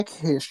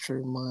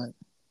History Month.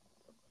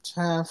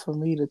 Time for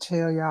me to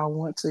tell y'all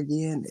once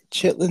again that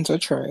chitlins are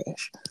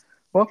trash.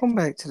 Welcome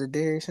back to the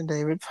Darius and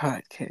David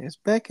podcast.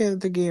 Back at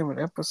it again with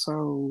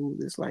episode,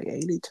 it's like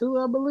 82,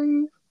 I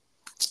believe.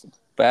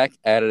 Back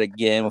at it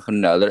again with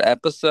another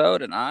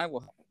episode, and I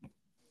will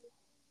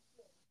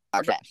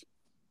have trash.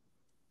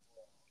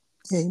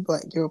 Yeah, you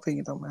black, your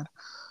opinion don't matter.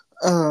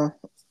 Uh,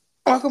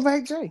 Welcome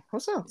back, Jay.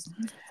 What's up?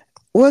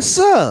 What's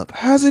up?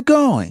 How's it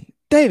going?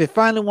 David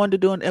finally wanted to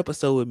do an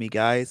episode with me,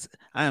 guys.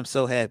 I am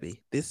so happy.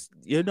 This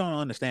you don't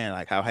understand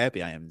like how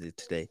happy I am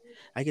today.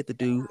 I get to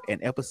do an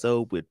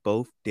episode with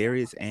both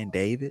Darius and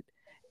David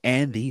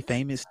and the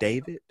famous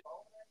David.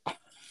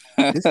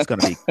 This is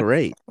gonna be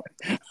great.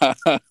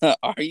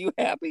 Are you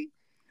happy?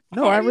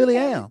 No, I Are you really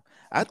happy? am.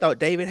 I thought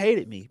David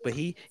hated me, but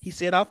he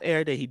said off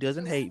air that he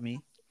doesn't hate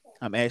me.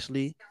 I'm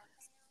actually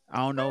I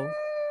don't know.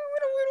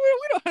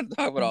 We don't have to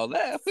talk about all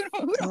that.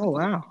 Oh,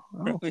 wow.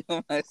 Oh, We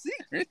don't have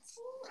secrets.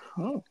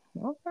 oh,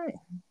 okay.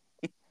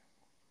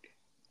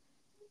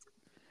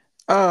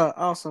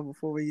 Also,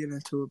 before we get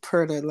into it,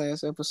 per that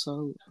last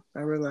episode,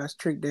 I realized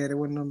Trick Daddy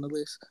wasn't on the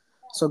list.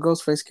 So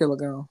Ghostface Killer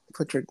gone.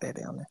 Put Trick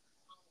Daddy on there.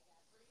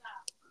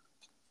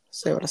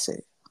 Say what I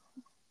said.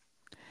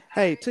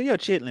 Hey, to your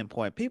chitlin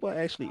point, people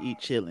actually eat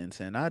chitlins,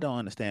 and I don't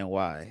understand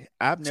why.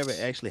 I've never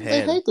actually They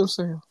had them. hate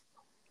themselves.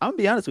 I'm gonna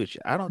be honest with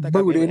you. I don't think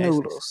Booty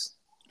noodles.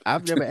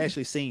 I've never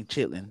actually seen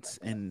chitlins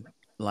and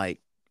like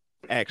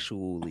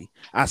actually.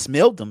 I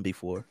smelled them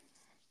before,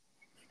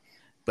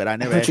 but I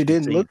never But you actually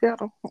didn't seen. look at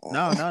them.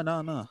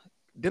 No.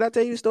 Did I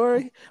tell you a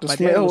story? The My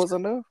dad smell was was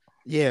enough.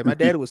 yeah, my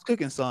dad was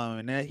cooking some,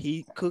 and that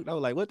he cooked. I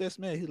was like, "What that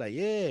smell?" He's like,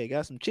 "Yeah,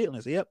 got some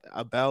chitlins." Yep,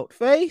 about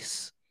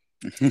face.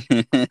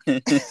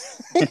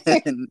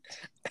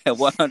 At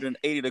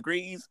 180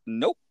 degrees?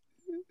 Nope.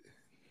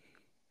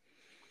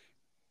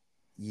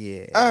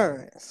 Yeah. All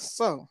right.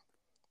 So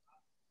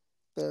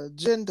the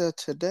agenda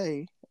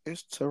today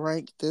is to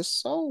rank this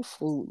soul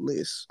food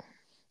list.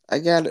 I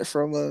got it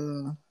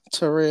from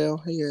Terrell.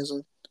 He has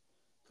a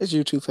his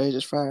YouTube page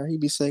is fire. He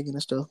be singing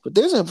and stuff. But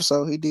this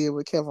episode he did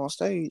with Kev on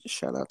stage.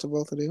 Shout out to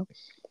both of them.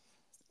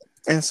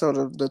 And so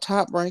the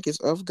top rank is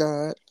of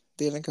God.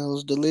 Then it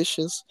goes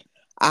delicious,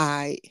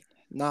 I,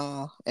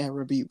 nah, and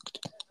rebuked.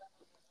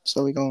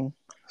 So we gonna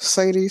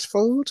say these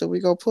foods and we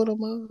gonna put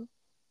them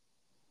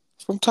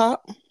from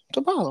top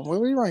to bottom where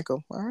we rank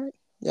them. All right,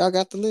 y'all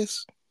got the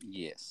list.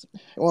 Yes.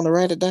 You want to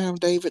write it down,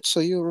 David, so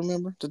you'll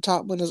remember. The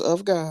top one is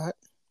of God,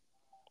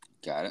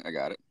 Got it. I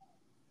got it.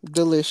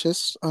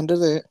 delicious. Under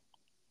that,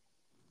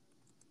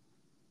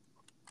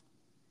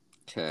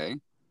 Okay.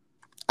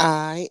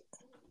 I.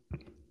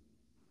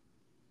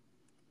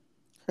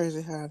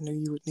 Crazy how I knew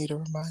you would need a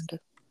reminder.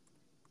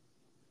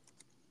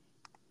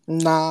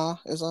 Nah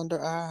is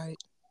under I,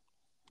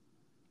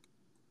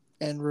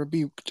 and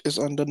rebuked is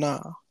under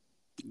nah.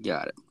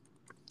 Got it.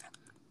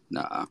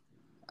 Nah.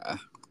 Uh,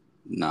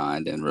 nah,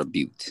 and then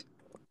rebuked.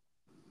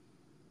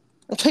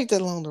 It'll take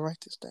that long to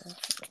write this down.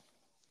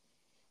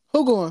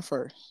 Who going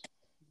first?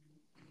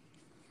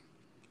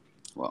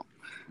 Well,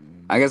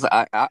 I guess No,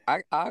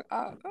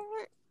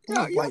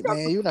 yeah, white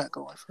man, you're not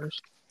going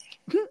first.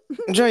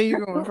 Jay,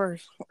 you going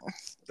first.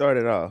 Start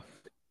it off.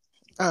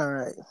 All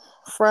right.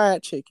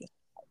 Fried chicken.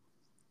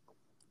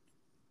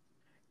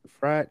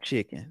 Fried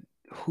chicken.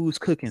 Who's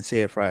cooking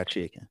said fried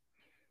chicken?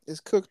 It's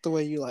cooked the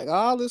way you like.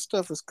 All this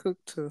stuff is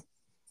cooked to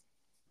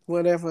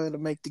whatever it'll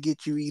make to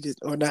get you eat it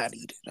or not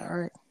eat it. All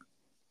right.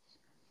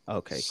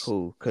 Okay,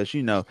 cool. Because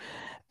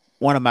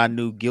one of my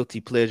new guilty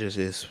pleasures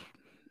is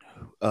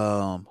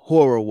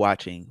horror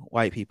watching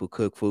white people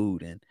cook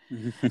food.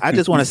 And I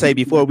just want to say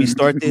before we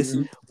start this,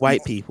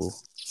 white people,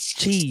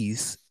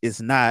 cheese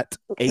is not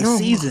a Oh my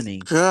seasoning.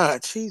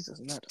 God, cheese is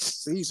not a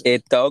season.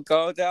 it don't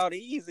go down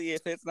easy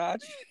if it's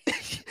not.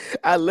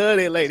 I love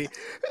that lady.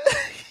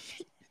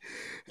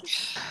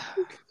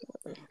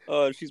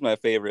 Oh, she's my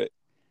favorite.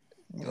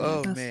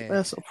 Oh that's, man,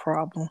 that's a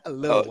problem. I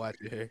love Oh,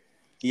 watching her.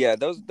 yeah,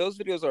 those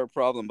videos are a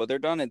problem, but they're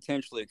done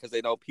intentionally because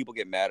they know people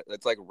get mad.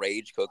 It's like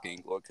rage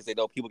cooking, or because they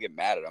know people get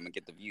mad at them and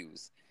get the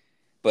views.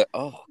 But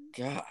oh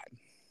god,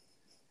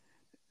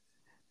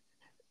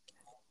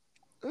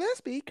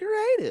 Let's be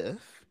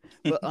creative.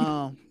 But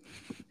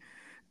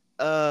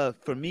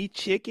for me,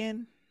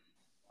 chicken.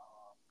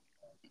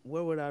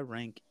 Where would I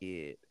rank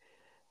it?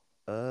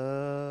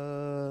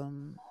 Let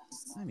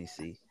me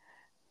see.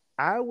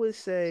 I would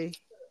say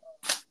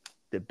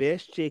the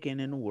best chicken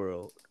in the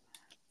world.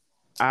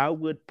 I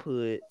would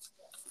put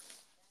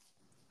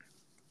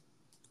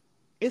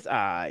it's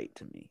alright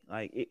to me.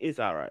 Like it's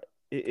alright.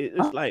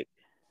 It's like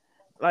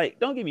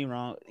don't get me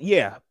wrong.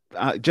 Yeah,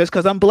 just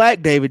because I'm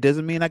black, David,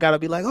 doesn't mean I gotta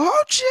be like,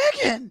 oh,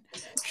 chicken,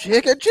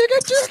 chicken, chicken,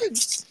 chicken.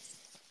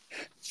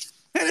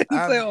 I didn't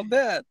say Um, all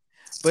that.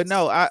 but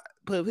no,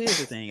 But here's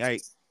the thing.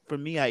 For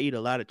me, I eat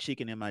a lot of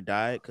chicken in my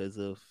diet because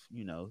of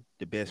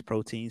the best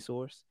protein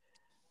source,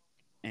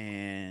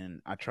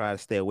 and I try to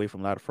stay away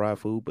from a lot of fried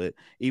food. But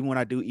even when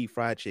I do eat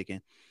fried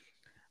chicken,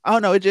 I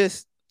don't know. It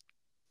just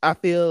I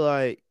feel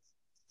like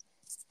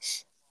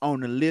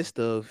on the list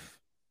of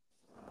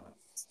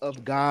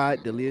of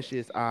God,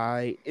 delicious.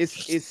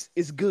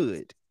 It's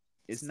good.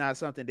 It's not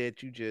something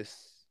that you just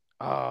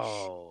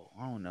I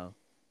don't know.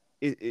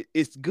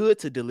 It's good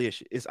to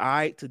delicious. It's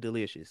alright to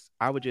delicious.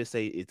 I would just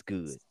say it's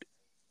good.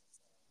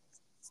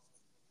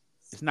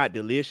 It's not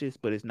delicious,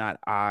 but it's not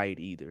alright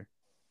either.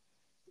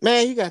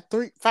 Man, you got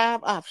 5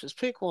 options.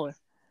 Pick one.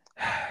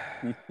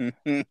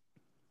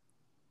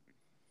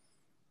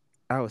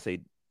 I would say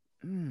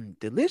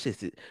delicious.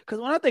 Because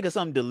when I think of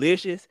something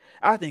delicious,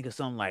 I think of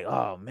something like,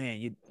 oh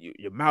man,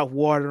 your mouth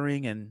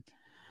watering, and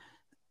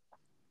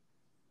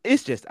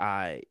it's just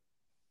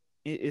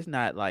it's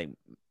not like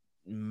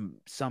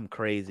some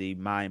crazy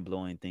mind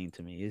blowing thing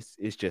to me.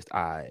 It's just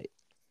That's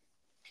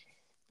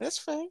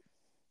fair.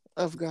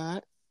 Of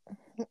God.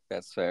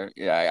 That's fair.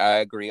 Yeah, I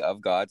agree.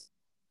 Of God's,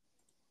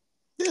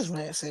 This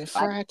man said I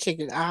fried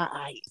chicken.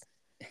 I.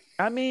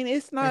 I mean,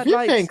 it's If not you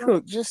like can't some.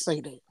 cook, just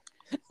say that.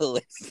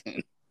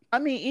 listen. I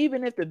mean,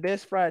 even if the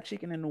best fried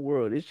chicken in the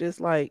world, it's just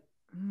like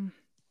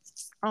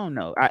I don't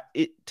know.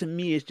 To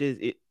me, it's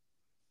just it.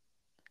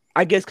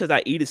 I guess because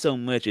I eat it so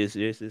much, it's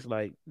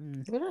like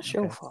Well, that's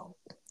your okay. fault.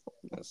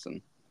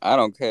 Listen, I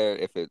don't care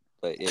if it,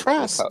 like,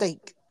 Try if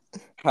steak.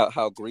 how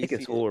Steak is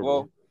greasy it. horrible.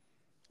 Well,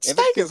 if it's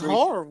Steak too is greasy,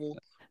 horrible.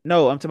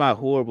 No, I'm talking about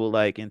horrible,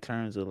 like in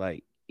terms of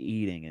like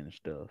eating and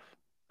stuff.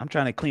 I'm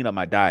trying to clean up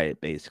my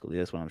diet, basically.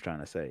 That's what I'm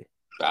trying to say.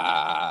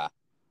 ah,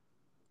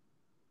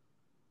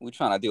 we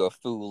trying to do a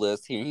food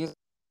list here.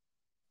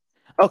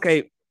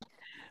 Okay,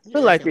 You put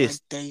it like acting like this.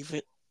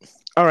 David.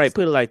 All right,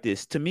 put it like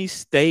this. To me,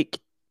 steak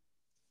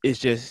is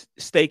just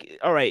steak.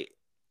 All right,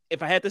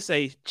 if I had to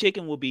say,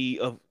 chicken would be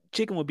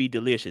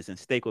delicious and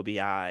steak would be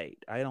alright.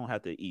 I don't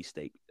have to eat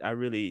steak. I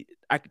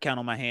could count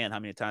on my hand how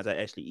many times I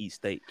actually eat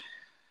steak.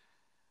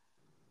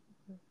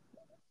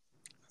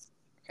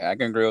 I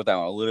can agree with that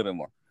one a little bit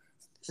more.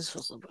 This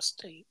was a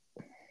mistake.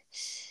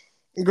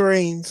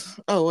 Greens.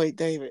 Oh wait,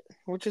 David.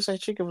 What you say?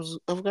 Chicken was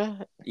of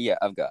God. Yeah,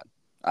 I've got.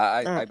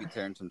 I Uh, be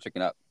tearing some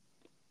chicken up.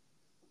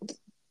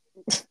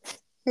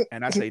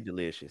 And I say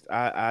delicious.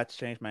 I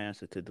changed my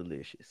answer to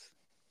delicious.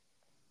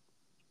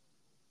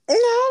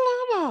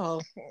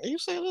 no. You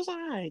said it's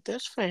alright.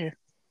 That's fair.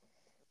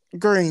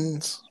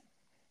 Greens.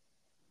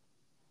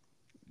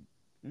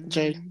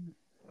 Jay. Mm,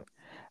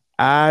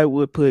 I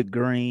would put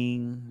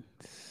greens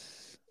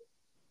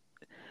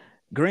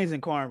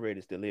and cornbread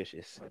is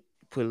delicious.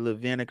 Put a little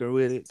vinegar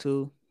with it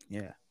too.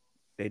 Yeah,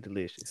 they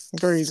delicious.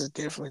 Greens is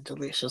definitely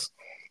delicious.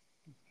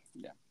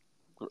 Yeah,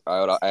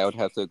 I would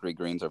have to agree.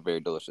 Greens are very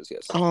delicious.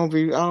 Yes. I don't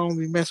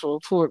be messing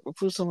with pork, but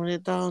put some of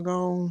that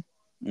doggone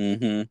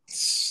Mm-hmm.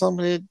 some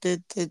of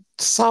that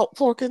salt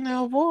pork in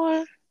there,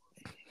 boy.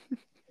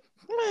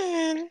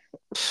 Man.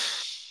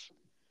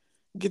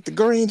 Get the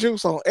green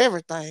juice on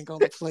everything on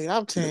the plate.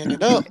 I'm tearing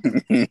it up.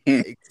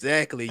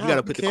 Exactly. You I got to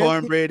don't put the care.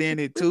 cornbread in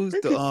it too.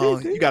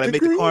 You got to The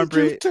make the green juice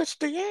cornbread. touch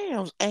the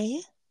yams,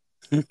 and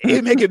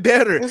It make it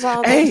better. it's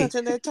all about Hey,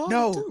 touching that toilet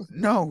no, too.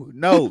 no,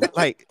 no.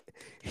 Like,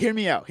 hear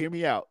me out. Hear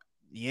me out.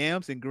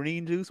 Yams and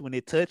green juice when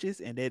it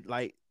touches and that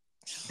like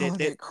Oh, that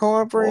that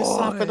cornbread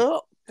sop it boy.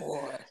 up,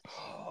 boy.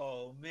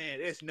 Oh man,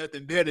 there's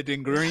nothing better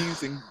than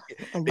greens and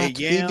I'm the about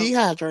to be yams.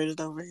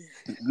 dehydrated over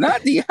here.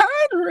 Not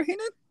dehydrated.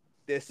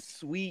 The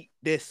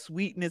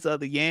sweetness of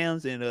the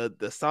yams and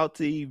the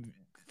salty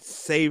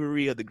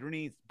savory of the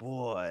greens.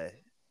 Boy,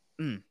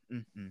 mm,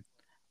 mm, mm,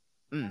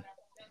 mm.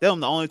 Them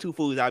the only two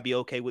foods I'd be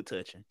okay with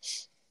touching.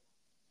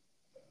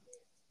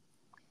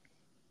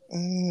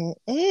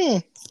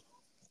 Mm-mm.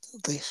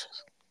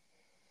 Delicious.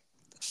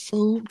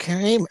 Food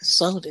came and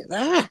so did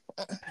I.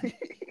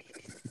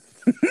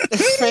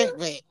 Fat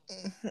back.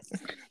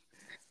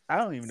 I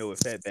don't even know what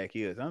fatback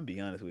is. I'm gonna be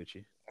honest with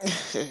you.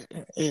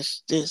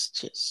 It's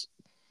just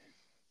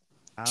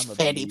I'm gonna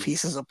fatty be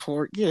pieces of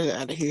pork. Get it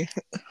out of here.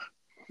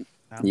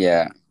 I'm gonna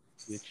Yeah,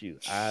 be with you.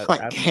 Like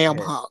I've never ham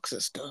had. hocks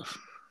and stuff.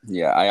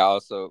 yeah. I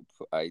also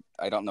I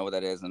don't know what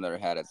that is. I've never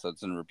had it, so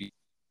it's in review.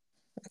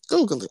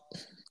 Google it.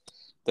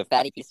 The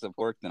fatty piece of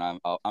pork, then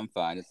I'm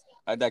fine.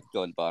 That could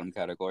go in the bottom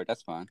category.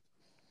 That's fine.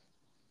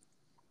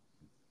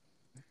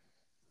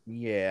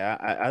 Yeah,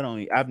 I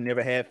don't. I've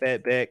never had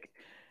fatback.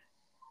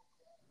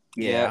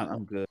 Yeah, Yeah,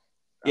 I'm good.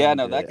 yeah. I'm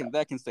No, good.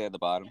 that can stay at the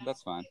bottom.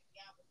 That's fine.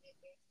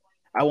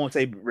 I won't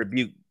say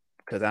rebuke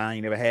because I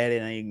ain't never had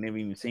it. I ain't never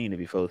even seen it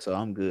before, so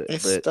I'm good.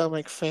 It's But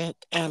stomach fat,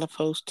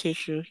 adipose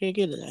tissue. Here,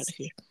 get it out of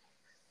here.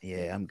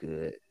 yeah, I'm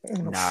good.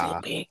 No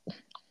Nah. fatback.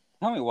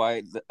 Tell me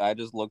why I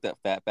just looked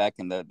at fatback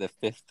and the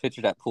fifth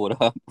picture that pulled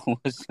up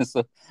was just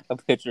a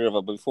picture of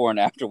a before and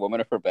after woman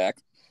of her back.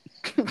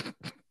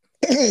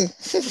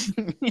 This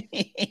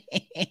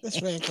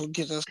man gonna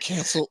get us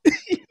canceled.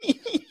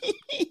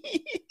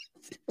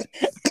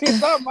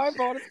 It's not my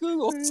fault. It's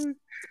Google.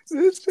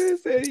 This man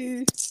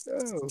said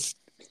oh.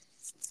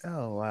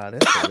 Oh wow,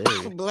 that's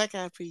hilarious. Black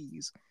eyed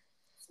peas.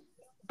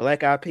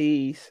 Black eyed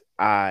peas.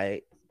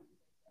 I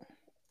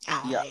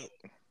Yeah, Alright.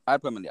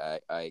 I'd put them in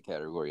the I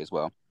category as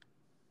well.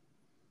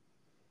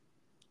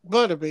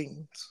 Butter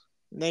beans.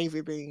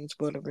 Navy beans,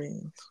 butter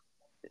beans.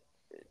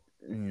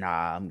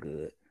 nah, I'm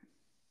good.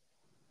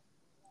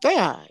 They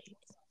alright.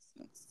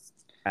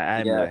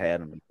 I've Yeah, never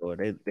had them before.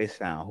 They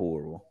sound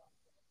horrible.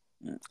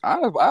 I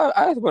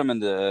have to put them in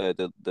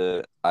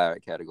the I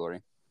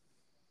category.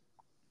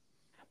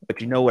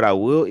 But you know what I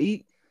will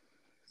eat?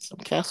 Some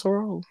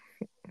casserole.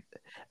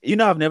 You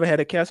know I've never had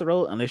a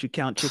casserole unless you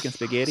count chicken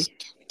spaghetti.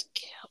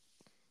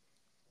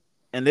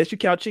 Unless you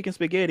count chicken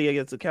spaghetti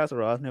against a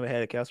casserole, I've never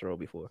had a casserole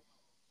before.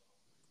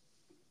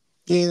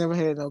 You ain't never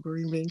had no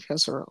green bean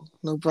casserole,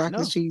 no broccoli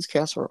No, cheese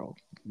casserole.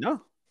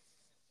 no,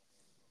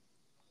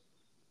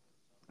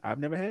 I've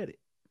never had it.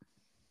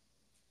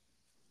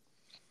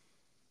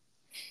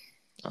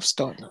 I'm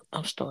starting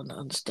to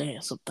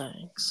understand some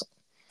things.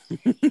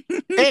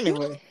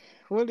 Anyway,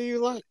 what do you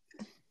like?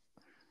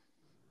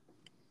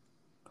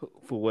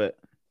 For what?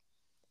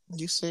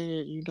 You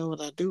said you know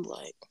what I do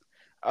like.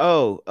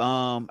 Oh,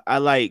 I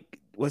like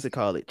what's it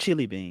called? It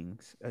chili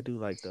beans. I do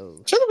like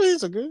those. Chili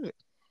beans are good.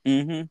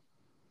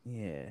 Mm-hmm.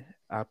 Yeah,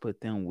 I put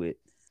them with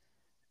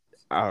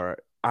our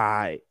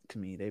I to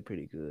me. They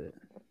pretty good.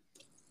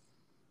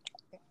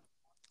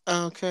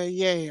 Okay,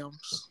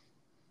 yams.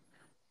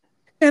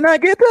 And I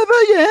get to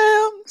the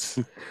yams,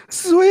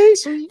 sweet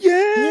Sweet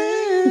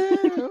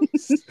yams.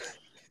 yams.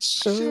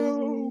 Show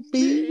Show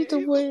me the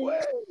me the way. way.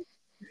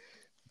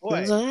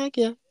 'Cause Boy, I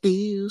got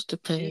bills to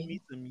give pay.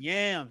 me some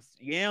yams.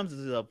 Yams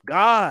is of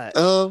God.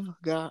 Oh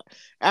God.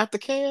 Out the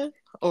can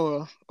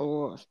or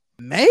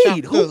Made.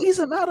 chopped Who up? eats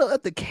them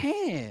out the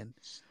can?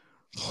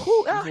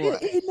 Who out here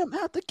Boy, eating them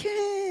out the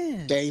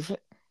can? David.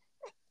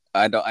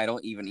 I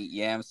don't even eat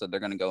yams, so they're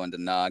gonna go into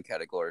non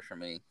category for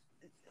me.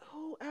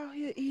 Who out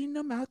here eating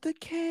them out the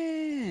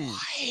can?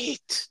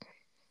 What?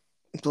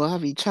 Do I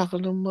be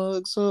chopping them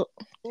mugs up?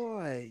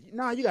 Boy,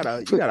 nah, you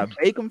gotta Put,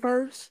 bake them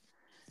first,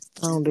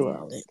 I don't and do then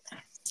all that.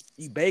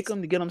 you bake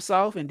them to get them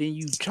soft, and then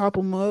you chop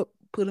them up,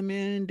 put them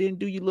in, then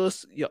do your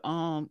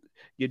little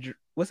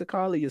what's it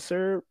called? Your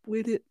syrup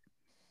with it,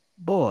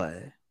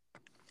 boy.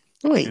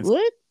 Wait, And,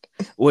 what?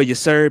 well, your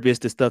syrup is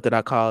the stuff that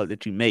I call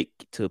that you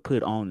make to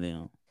put on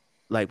them,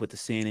 like with the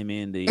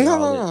cinnamon, the No, all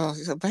no, that. no.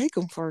 You bake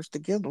them first to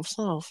get them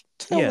soft.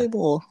 Tell Yeah. me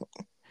more.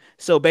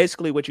 So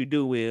basically, what you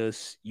do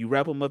is you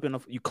wrap them up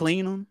you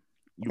clean them,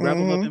 you wrap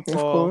them up in Of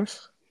foil.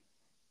 course.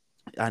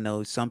 I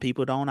know some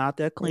people don't out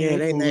there clean Yeah, their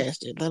they food.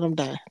 nasty. Let them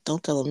die.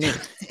 Don't tell them me.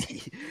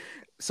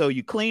 So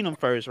you clean them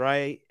first,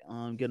 right?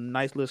 Get a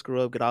nice little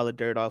scrub, get all the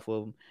dirt off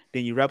of them.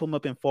 Then you wrap them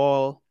up in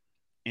foil,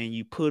 and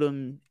you put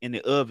them in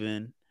the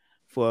oven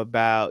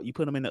you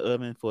put them in the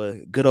oven for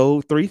a good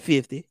old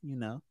 350,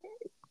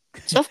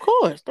 Of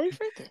course,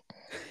 350.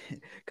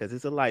 because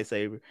it's a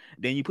lightsaber.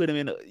 Then you put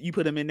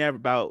them in there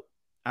about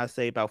I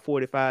say about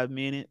 45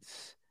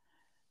 minutes,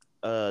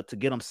 to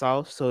get them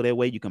soft, so that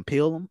way you can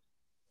peel them,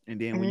 and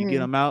then when you get Mm.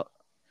 them out,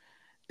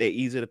 they're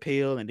easy to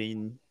peel, and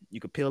then you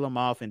can peel them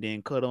off and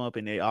then cut them up,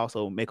 and they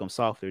also make them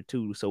softer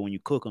too. So when you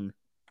cook them,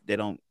 they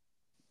don't,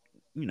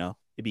 it'd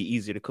be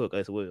easier to cook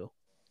as well.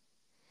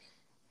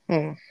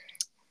 Hmm.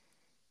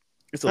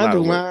 It's a I lot do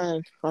of work.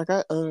 mine like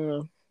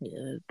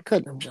yeah,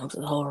 cutting them jokes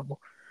is horrible.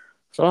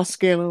 So I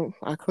skin them,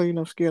 I clean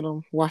them, skin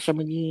them, wash them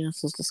again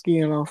since the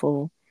skin off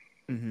of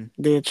them. Hmm.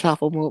 Then chop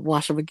them up,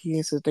 wash them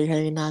again since they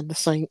hang out in the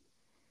sink.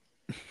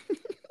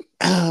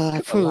 I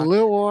A put a lot.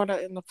 little water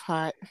in the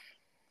pot.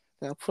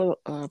 I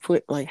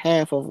put like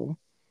half of them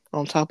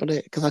on top of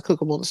that because I cook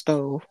them on the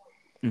stove.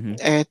 Hmm.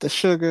 Add the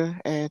sugar,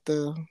 add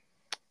the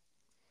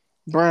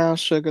brown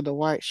sugar, the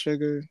white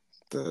sugar,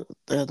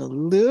 add a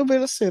little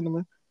bit of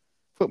cinnamon.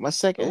 Put my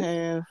second Oh,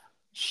 half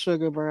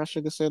sugar, brown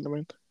sugar,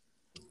 cinnamon,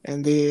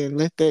 and then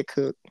let that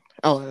cook.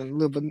 Oh, and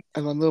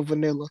a little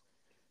vanilla.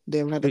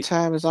 Then by the do,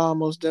 time it's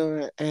almost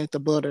done, add the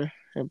butter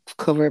and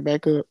cover it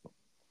back up.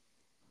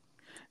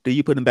 do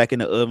you put them back in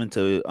the oven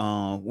to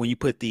when you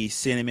put the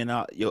cinnamon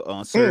out your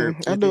syrup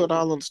I with do it? it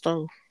all on the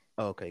stove.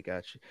 Okay,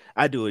 got you.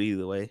 I do it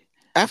either way.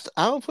 After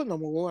I don't put no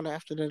more water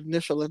after the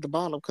initial at the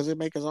bottom because it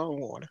makes its own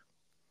water.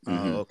 Oh,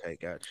 Mm-hmm. okay,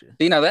 got you.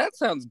 See, now that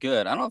sounds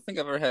good. I don't think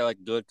I've ever had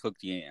like good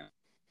cooked yam.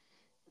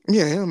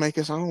 Yeah, it'll make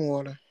its own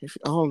water. I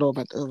don't know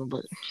about the oven,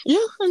 but yeah,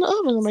 in the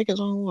oven it'll make its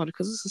own water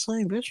because it's the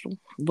same vegetable.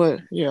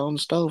 But yeah, on the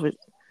stove it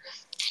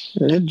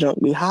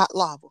junk be hot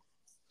lava.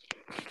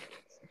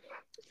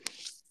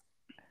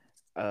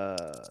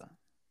 Uh,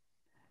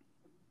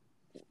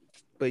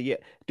 but yeah,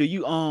 do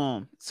you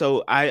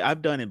So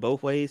I've done it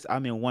both ways. I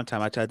mean, one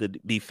time I tried to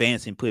be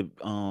fancy and put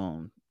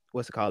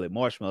what's it called,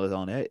 marshmallows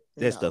on it.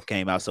 That No, stuff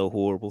came out so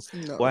horrible.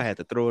 Boy, I no, had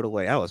to throw it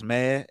away. I was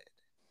mad.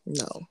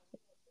 no.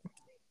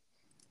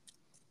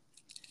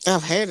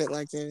 I've had it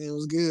like that. And it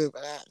was good,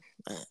 but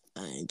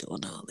I ain't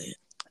doing all that.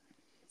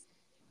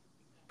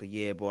 But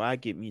yeah, boy,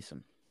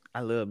 I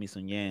love me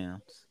some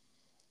yams.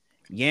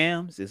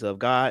 Yams is of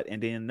God.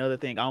 And then another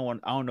thing, I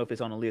don't know if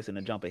it's on the list and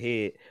to jump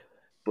ahead,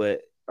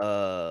 but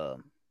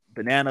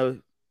banana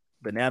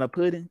banana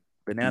pudding,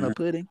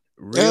 Mm-hmm.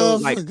 real Oh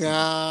like my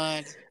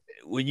God.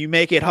 when you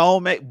make it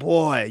homemade,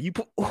 boy, you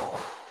put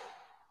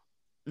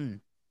mm,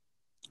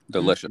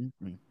 Delicious.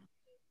 mm.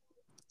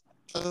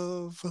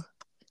 Of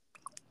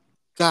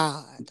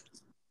God.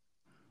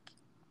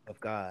 Of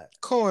God,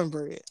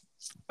 Cornbread.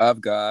 I've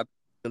got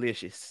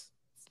delicious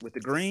with the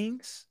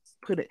greens.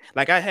 put it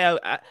like I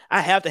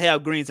have to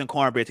have greens and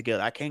cornbread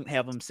together. I can't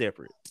have them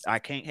separate. I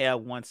can't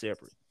have one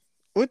separate.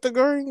 With the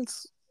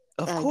greens,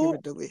 Of I give course,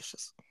 it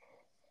delicious.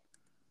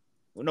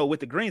 no. With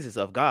the greens, it's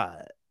of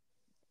God.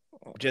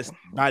 Just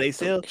by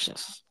themselves,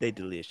 Delicious. they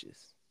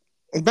delicious.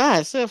 By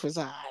itself is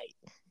alright.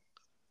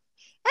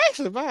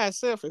 Actually, by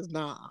itself is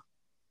nah.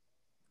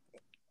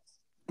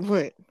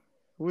 But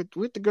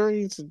with the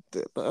greens and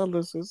the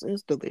others,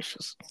 it's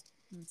delicious.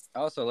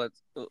 Also,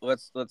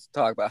 let's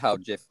talk about how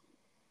Jiff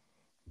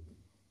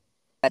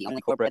the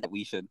only cornbread that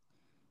we should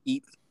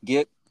eat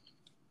get.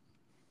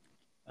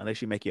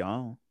 Unless you make your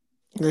own.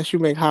 Unless you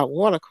make hot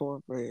water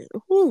cornbread.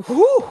 Whew.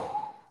 Whew.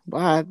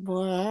 Boy,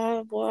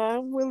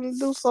 I'm willing to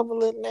do something a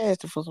little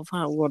nasty for some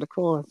hot water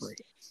cornbread.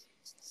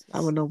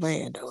 I'm a no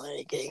man though, I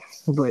ain't gay.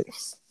 But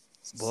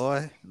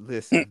Boy,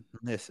 listen.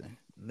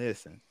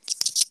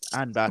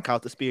 I about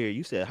caught the spirit.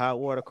 You said hot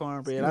water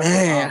cornbread. I felt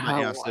man, all my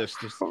hot water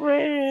ancestors.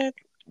 cornbread.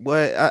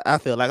 Boy, I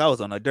felt like I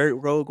was on a dirt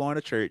road going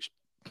to church.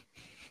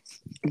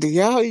 Do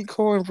y'all eat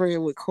cornbread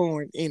with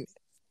corn in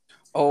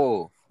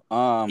Oh,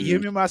 You hear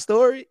me my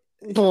story?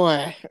 it?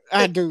 Boy,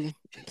 I do.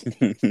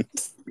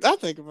 I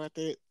think about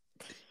that.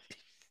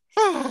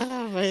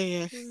 Ah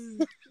man.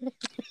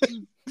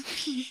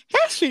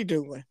 How's she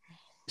doing?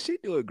 She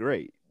doing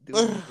great.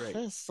 Doing great.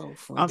 That's so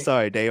funny. I'm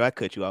sorry, Dave. I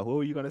cut you off. What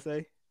were you gonna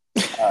say?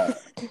 uh,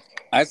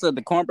 I said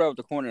the cornbread with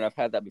the corn, and I've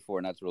had that before,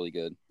 and that's really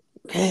good.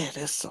 Man,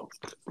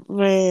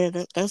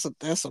 man,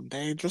 that's some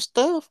dangerous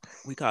stuff.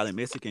 We call it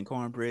Mexican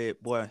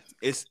cornbread. Boy,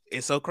 it's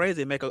so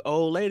crazy. It make an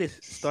old lady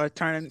start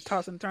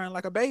tossing, turning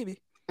like a baby.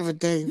 But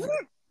David,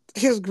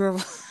 his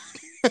grandma.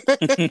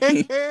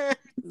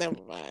 Never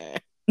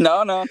mind.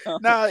 No.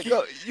 Nah,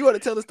 go. You want to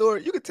tell the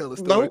story? You can tell the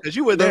story Nope. because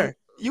you were Nope. there.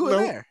 You were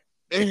Nope. there.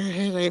 It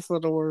ain't for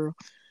the world.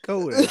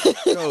 Go with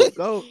it.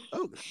 Go.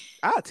 Oh,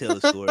 I'll tell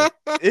the story.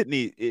 It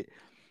need it.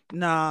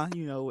 Nah,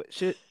 you know what?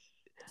 Shit.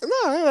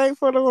 No, it ain't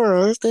for the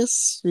world. It's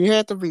this. You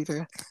had to be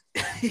there.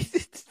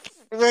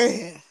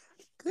 Man,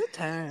 good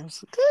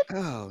times. Good.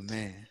 Oh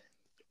man,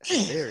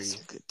 Man, hilarious.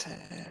 some good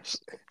times.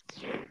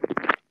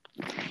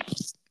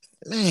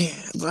 Man,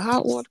 but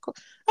hot water.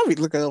 I be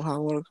looking up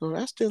hot water.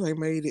 I still ain't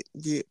made it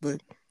yet,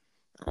 but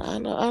I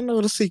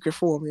know the secret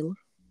formula.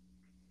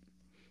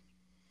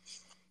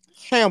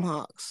 Ham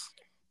hocks.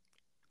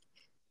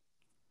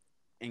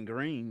 And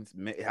greens,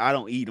 I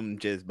don't eat them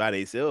just by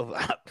themselves.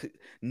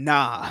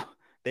 Nah,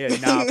 they're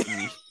not for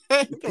me.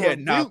 They're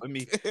not for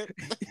me.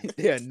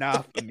 They're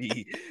not for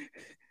me.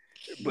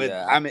 But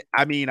Yeah.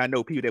 I mean, I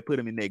know people that put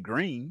them in their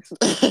greens.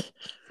 Man,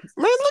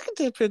 look at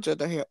that picture of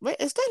the hair. Man,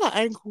 is that an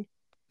ankle?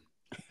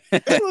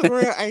 It look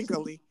real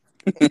ankly.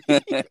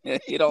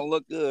 You don't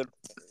look good.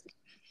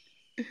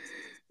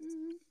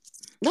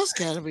 That's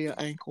gotta be an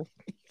ankle.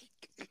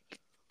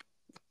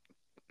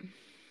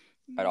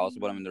 I'd also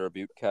put them in the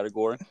rebuke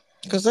category.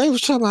 Because they was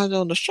talking about it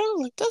on the show.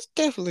 Like, that's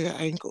definitely an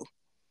ankle.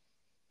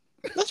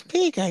 That's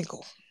pig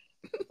ankle.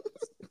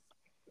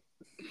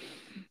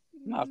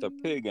 Not the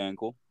pig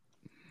ankle.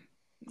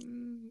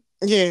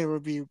 Yeah,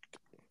 rebuke.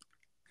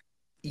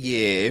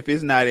 Yeah, if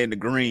it's not in the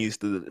greens,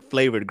 the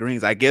flavor of the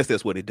greens, I guess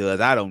that's what it does.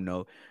 I don't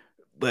know.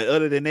 But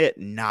other than that,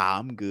 nah,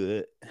 I'm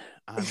good.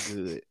 I'm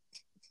good.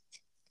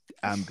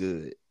 I'm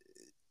good.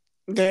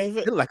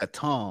 David. It look like a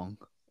tongue.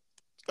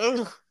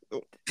 Ugh.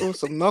 With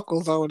some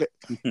knuckles on it.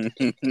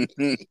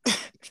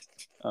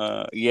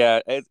 Yeah,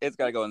 it's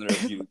got to go in the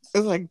rebuke.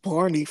 It's like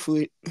Barney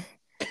foot.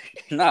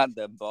 Not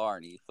the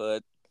Barney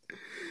foot.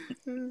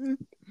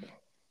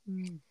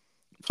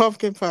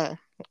 Pumpkin pie.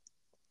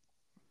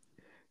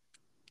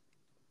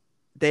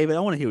 David,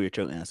 I want to hear what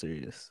your answer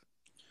is.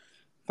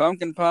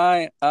 Pumpkin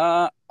pie.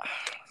 I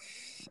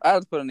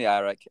would put in the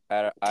eye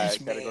This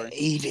category. man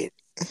eat it.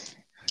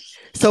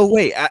 So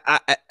wait,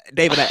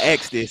 David, I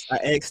asked this. I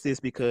asked this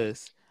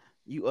because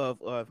you're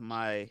of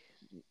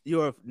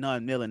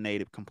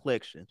non-melanated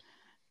complexion,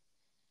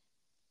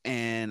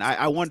 and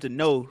I wanted to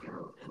know,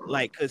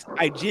 like, because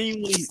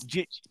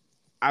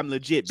I'm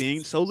legit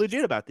being so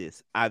legit about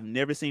this. I've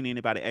never seen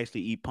anybody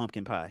actually eat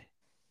pumpkin pie.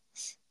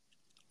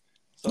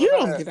 So You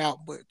don't get out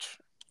much.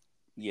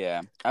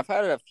 Yeah, I've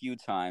had it a few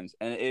times,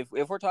 and if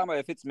we're talking about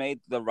if it's made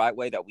the right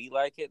way that we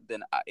like it,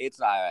 then it's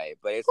not right.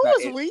 But it's Who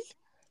not. is we?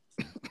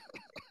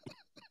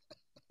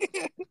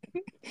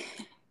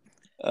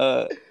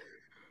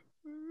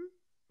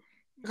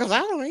 Because I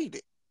don't eat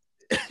it.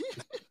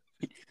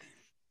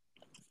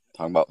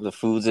 Talking about the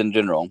foods in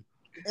general.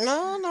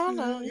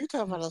 No. You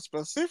talking about a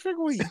specific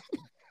weed.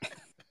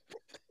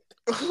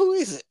 Who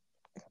is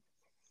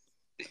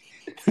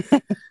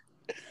it?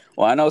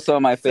 Well, I know some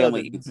of my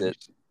family eats it.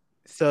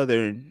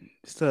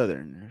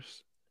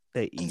 Southerners,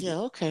 they eat Yeah,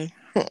 it. okay.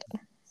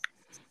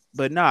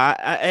 But no, I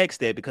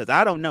asked that because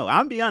I don't know.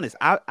 I'm be honest.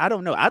 I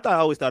don't know. I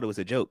always thought it was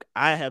a joke.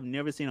 I have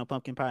never seen a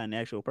pumpkin pie in an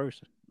actual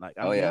person. Like,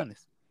 I'll be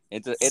honest.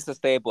 It's a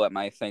staple at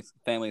my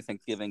family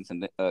Thanksgivings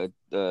and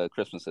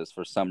Christmases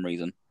for some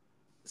reason.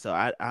 So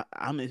I'm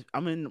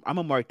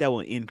gonna mark that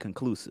one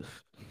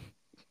inconclusive.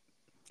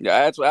 Yeah,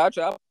 that's what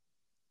actually.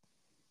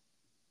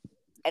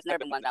 It's never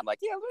been one that I'm like,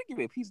 yeah, let me give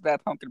you a piece of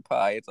that pumpkin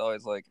pie. It's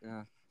always like,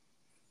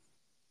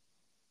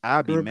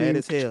 I'll be mad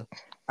as Rebuked. hell.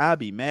 I'll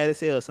be mad as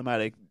hell.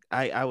 Somebody,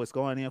 I was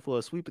going in for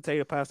a sweet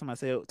potato pie.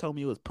 Somebody told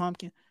me it was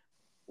pumpkin.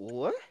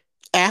 What?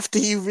 After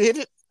you read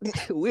it,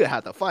 We'll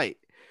have to fight.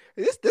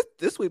 This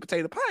sweet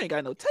potato pie ain't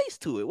got no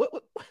taste to it. What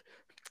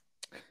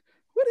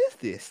is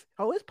this?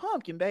 Oh, it's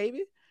pumpkin,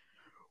 baby.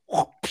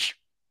 What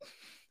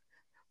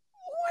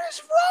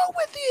is wrong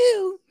with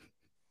you?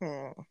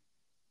 hmm,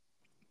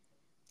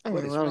 I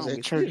What remember is I was wrong at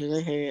with church you?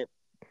 and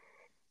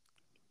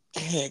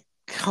they had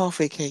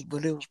coffee cake,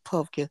 but it was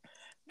pumpkin.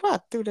 I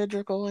threw that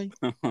drink away.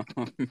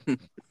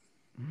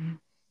 Mhm.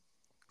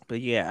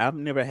 But yeah, I've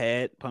never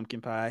had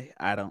pumpkin pie.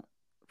 I don't.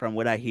 From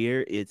what I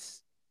hear,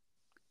 it's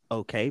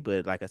okay.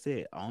 But like I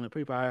said, only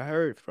people I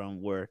heard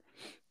from were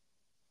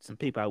some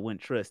people I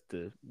wouldn't trust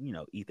to,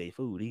 eat their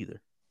food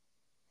either.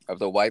 Of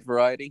the white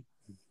variety.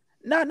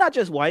 Not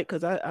just white,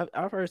 because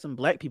I've heard some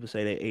black people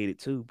say they ate it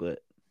too. But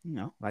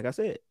like I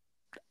said,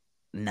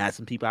 not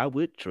some people I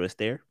would trust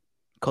their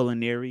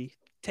culinary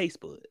taste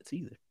buds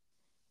either.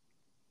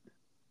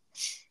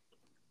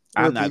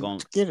 I'm not gonna.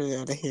 Rebuked. Get it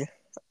out of here.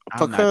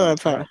 I'm not gonna Pecan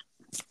pie. try.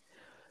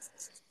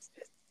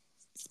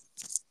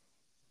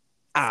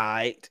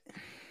 Alright,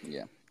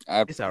 Yeah,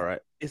 I it's all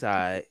right. It's all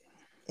right.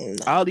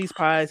 Nah, All these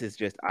pies is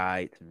just all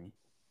right to me.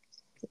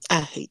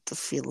 I hate the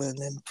feeling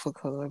in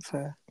pecan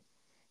pie.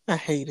 I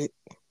hate it.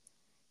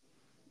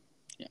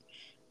 yeah,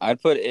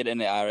 I'd put it in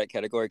the irate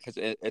category because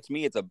it's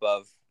me. It's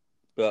above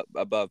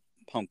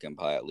pumpkin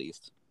pie at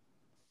least.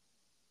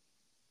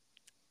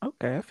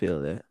 Okay, I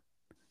feel that.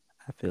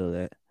 I feel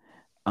that.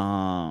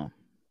 Um,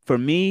 for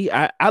me,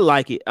 I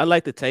like it. I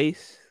like the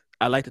taste.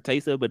 I like the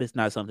taste of it, but it's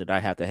not something that I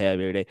have to have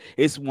every day.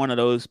 It's one of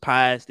those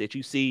pies that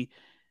you see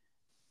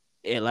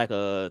at like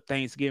a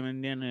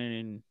Thanksgiving dinner,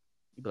 and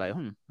you be like,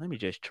 let me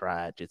just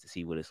try it just to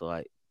see what it's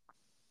like.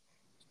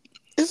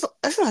 It's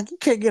like you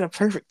can't get a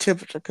perfect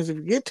temperature because if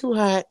you get too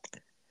hot,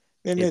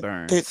 then It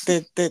burns.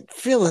 that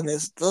feeling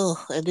is ugh,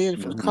 and then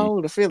if it's Hmm.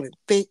 cold, the feeling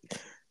thick.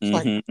 It's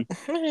like,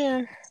 Hmm.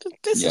 man,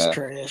 this is Yeah,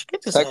 trash.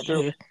 Get this out of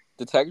texture. here.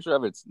 The texture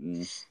of it's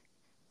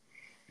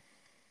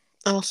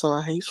Also,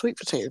 I hate sweet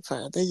potato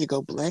pie. There you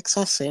go, blacks.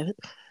 I said it.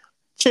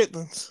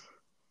 Chitlins.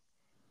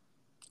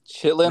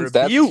 chitlins.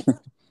 That's Rebuke.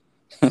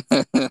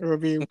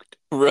 Rebuked.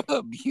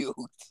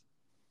 rebuked.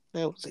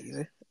 That was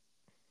easy.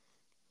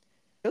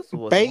 This was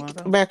one of Baked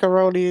them.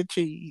 macaroni and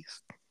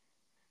cheese.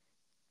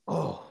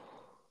 Oh,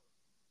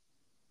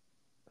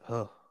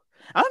 oh.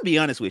 I'm gonna be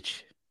honest with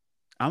you.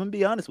 I'm gonna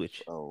be honest with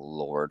you. Oh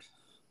Lord.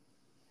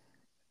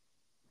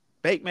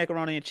 Baked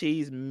macaroni and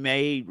cheese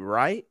made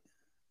right.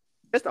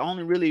 That's the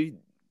only really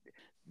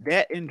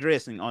that and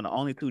dressing on the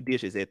only two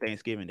dishes at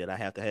Thanksgiving that I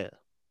have to have.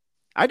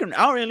 I don't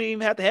really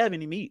even have to have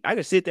any meat. I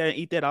can sit there and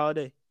eat that all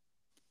day.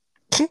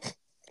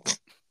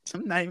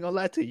 I'm not even gonna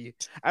lie to you.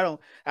 I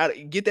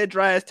get that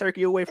dry ass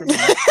turkey away from me.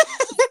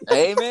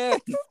 Amen.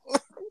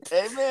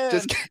 Amen.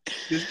 Just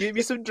just give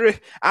me some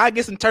drip. I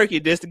get some turkey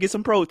just to get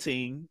some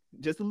protein.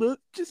 Just a little,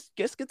 just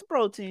get the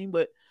protein,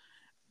 but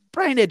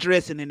bring that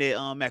dressing and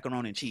that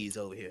macaroni and cheese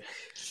over here.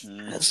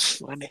 Mm. That's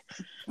funny.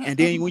 And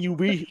then when you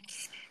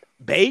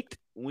baked,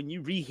 when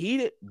you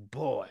reheat it,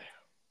 boy.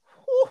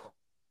 Whew.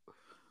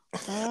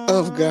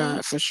 Of Mm,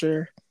 God, for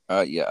sure.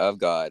 Yeah. Of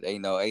God.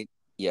 Ain't no. Ain't.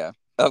 Yeah.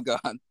 Of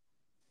God.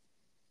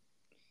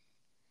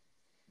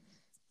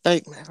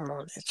 Baked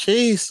macaroni and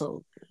cheese.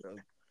 So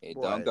It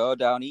don't boy. go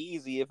down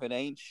easy if it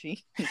ain't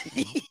cheap.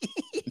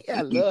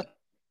 I love.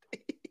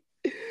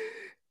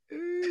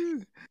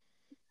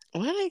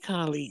 why they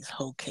call these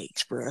hoe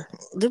cakes, bro?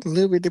 Them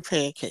little bitty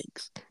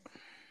pancakes.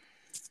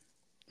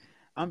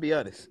 I'm be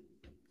honest.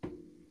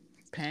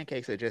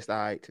 Pancakes are just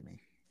alright to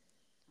me.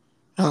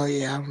 Oh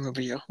yeah, I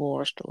remember your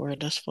horror story.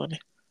 That's funny.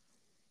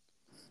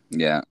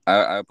 Yeah,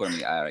 I put them in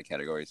the irate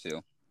category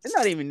too. It's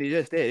not even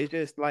just that. It's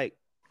just like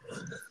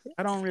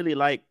I don't really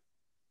like.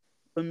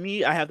 For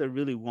me, I have to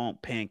really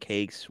want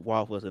pancakes,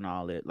 waffles, and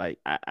all that. Like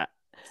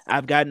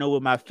I've gotten over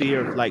my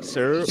fear of like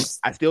syrup.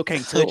 I still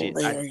can't touch it.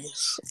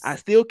 Hilarious. I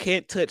still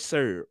can't touch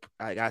syrup.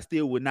 Like I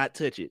still would not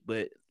touch it,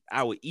 but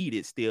I would eat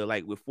it still,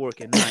 like with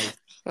fork and knife.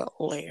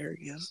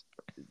 Hilarious.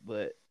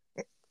 But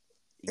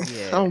I'm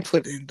yeah,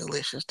 putting in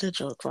delicious. That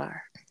joke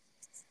fire.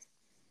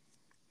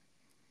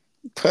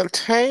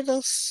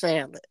 Potato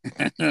salad.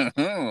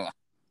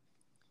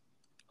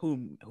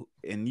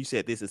 and you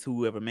said this is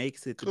whoever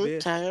makes it the Cooked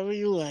best. however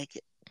you like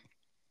it.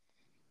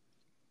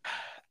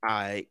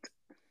 I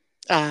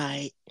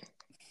Alright.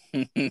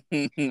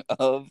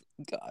 Of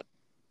God.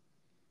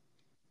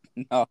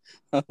 No,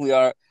 we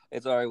are.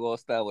 It's already well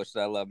established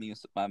that I love me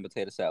my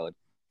potato salad.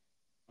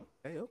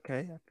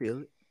 okay, I feel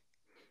it.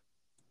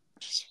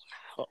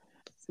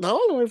 The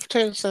only way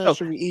potato salad Oh,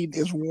 should be eaten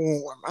is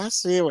warm. I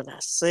said what I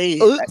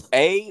said. uh,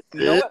 You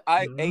know what?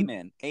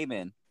 Amen.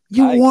 Amen.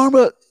 you I warm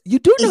up. You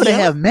do know they Yeah,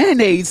 have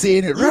mayonnaise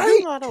in it, you do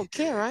right? know I don't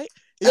care, right?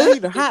 If you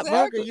eat a hot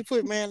burger, exactly. you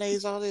put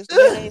mayonnaise on it. Is the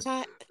mayonnaise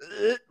hot?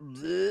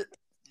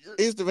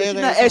 Is the But you're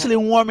not mayonnaise hot? actually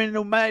warming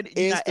the mayonnaise.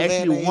 You're Is not the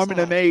actually mayonnaise warming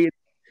the hot? mayonnaise.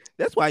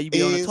 That's why you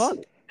be on the Is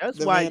toilet. That's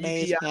the why you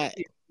mayonnaise be out hot?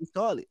 here on the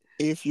toilet.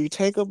 If you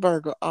take a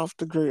burger off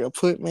the grill,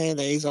 put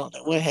mayonnaise on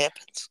it, what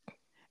happens?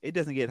 It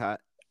doesn't get hot.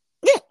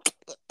 Yeah,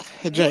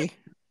 What? Jay,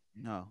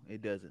 No,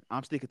 it doesn't.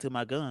 I'm sticking to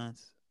my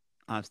guns.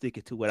 I'm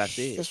sticking to what I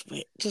said.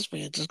 this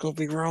man just gonna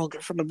be wrong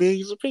in front of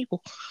millions of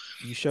people.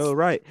 You sure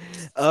right.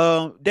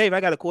 Dave,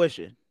 I got a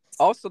question.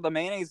 Also, the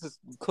mayonnaise is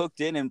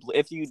cooked in, and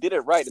if you did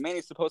it right, the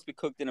mayonnaise is supposed to be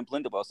cooked in and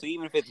blendable. So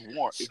even if it's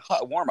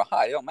warm or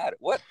hot, it don't matter.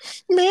 What?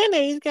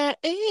 Mayonnaise got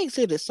eggs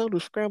in it, so do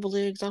scrambled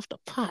eggs off the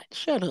pot.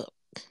 Shut up.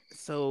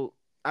 So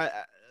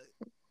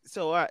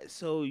I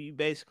so you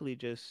basically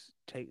just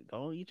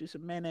don't eat you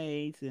some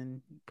mayonnaise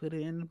and put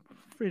it in the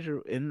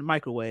refrigerator in the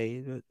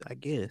microwave. I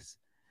guess.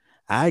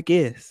 I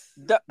guess.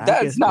 I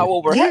That's guess not that.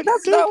 what we're. You,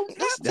 That's dude, not.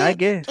 that's I the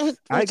guess. we're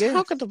I guess.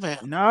 talking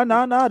about. No,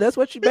 no, no. That's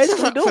what you're We're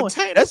talking basically about doing.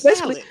 potato That's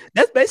basically salad.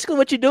 that's basically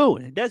what you're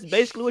doing. That's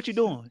basically what you're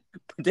doing.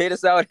 Potato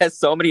salad has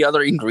so many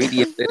other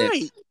ingredients in it.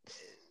 Right.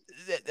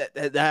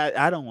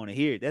 I don't want to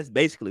hear it. That's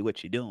basically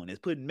what you're doing. Is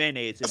putting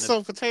mayonnaise in the.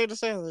 So potato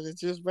salad is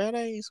just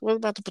mayonnaise. What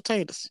about the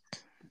potatoes?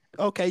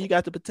 Okay, you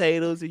got the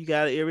potatoes and you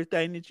got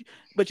everything that you,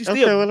 but you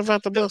Okay, still what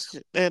about the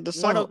mustard and the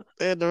one salt of.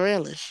 and the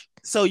relish?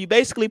 So you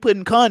basically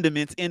putting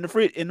condiments in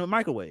the in the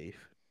microwave.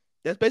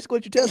 That's basically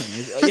what you're telling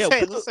me. Yeah,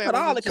 Potato put salad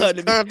all is the just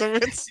condiments.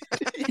 condiments.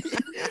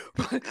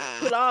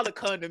 Put all the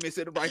condiments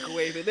in the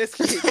microwave and let's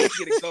get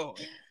it going.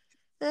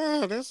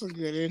 Oh, that's a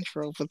good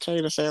intro.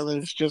 Potato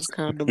salad is just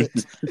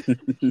condiments.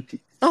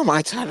 I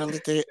might title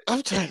it that.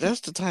 I'm tired.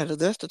 That's the title.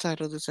 That's the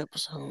title of this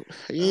episode.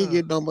 You ain't Uh,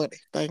 getting no money.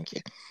 Thank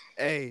you.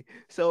 hey,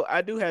 so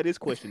I do have this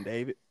question,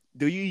 David.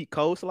 Do you eat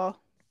coleslaw?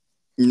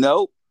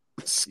 Nope.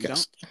 You don't?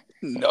 Disgusting.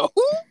 No.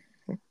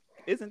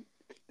 Isn't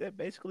that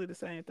basically the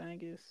same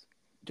thing as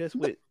just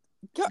with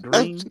God,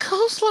 green?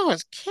 Coleslaw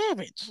is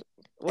cabbage.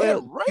 Well,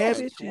 and ranch.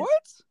 cabbage.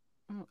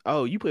 What?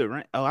 Oh, you put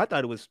ranch. Oh, I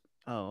thought it was.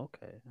 Oh,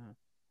 okay.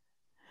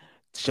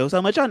 Shows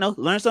how much I know.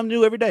 Learn something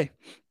new every day.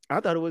 I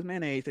thought it was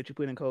mayonnaise that you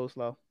put in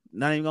coleslaw.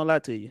 Not even gonna lie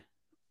to you.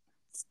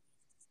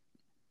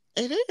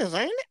 It is,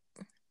 ain't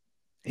it?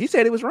 He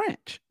said it was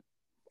ranch.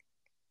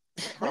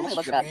 I'm gonna Ranch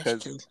look is it up ranch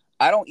because too.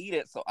 I don't eat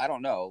it, so I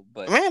don't know.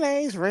 But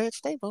Mayonnaise,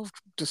 ranch, they both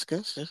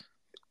disgusting.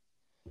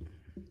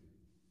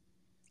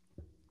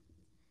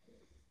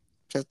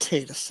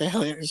 Potato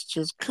salad is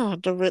just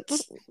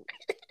condiments.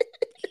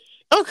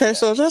 Okay, yeah,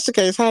 so if that's the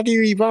case, how do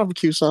you eat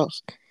barbecue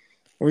sauce?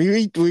 Will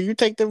you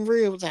take them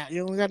ribs out?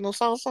 You don't got no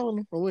sauce on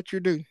them, or what you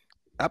do?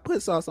 I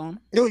put sauce on them,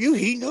 No, you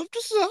heating up the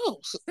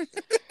sauce.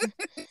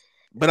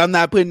 but I'm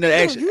not putting the No,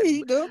 action. you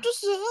heating up the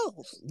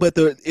sauce. But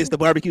is the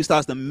barbecue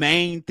sauce the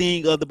main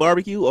thing of the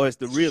barbecue, or is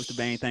the ribs the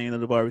main thing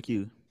of the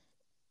barbecue?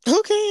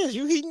 Who cares?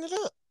 You heating it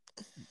up.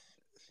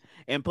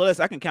 And plus,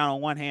 I can count on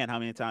one hand how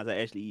many times I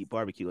actually eat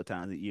barbecue a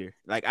times a year.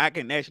 Like I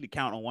can actually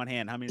count on one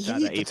hand how many You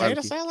times I eat ate potato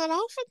barbecue. salad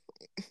often?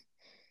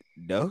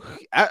 No,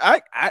 I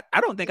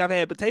don't think I've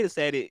had potato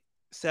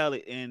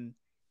salad in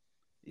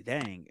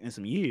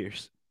some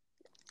years.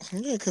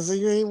 Yeah, because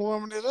you ain't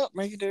warming it up,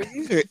 making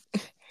it good.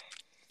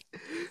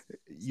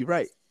 You're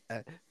right.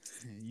 Uh,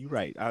 you're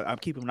right. I'm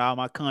keeping all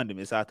my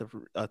condiments out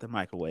the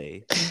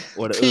microwave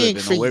or the Pig oven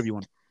or feet. wherever you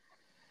want.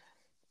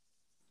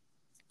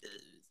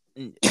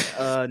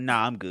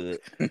 Nah, I'm good.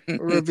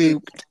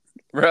 Rebuked.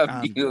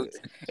 I'm good. rebuked.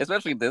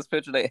 Especially this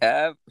picture they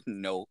have.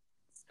 No.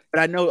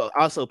 But I know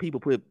also people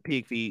put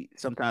pig feet.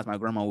 Sometimes my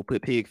grandma will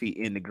put pig feet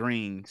in the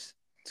greens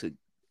to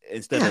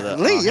instead of the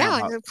Lee, ham y'all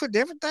hock. ain't put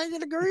everything in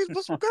the greens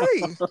but some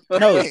greens.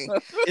 No, Dang.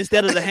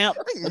 instead of the ham.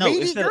 No,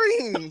 Meaty instead of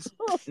greens.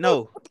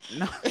 no.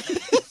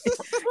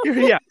 Hear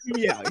me out. Hear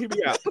me out. Hear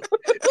me out.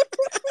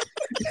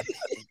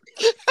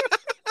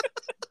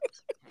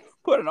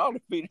 Putting all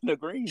the feet in the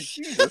green.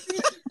 Jesus.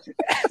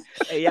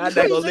 Hey, y'all not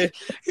gonna live.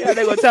 Y'all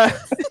not gonna talk.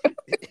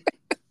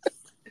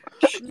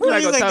 You're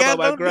not Greens gonna ain't talk got about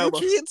my no grandma.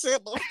 nutrients in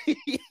them.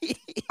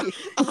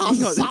 All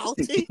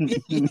salty.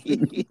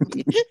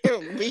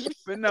 Meat.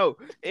 But no,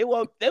 it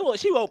won't. They won't.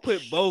 She won't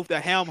put both the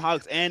ham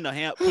hocks and the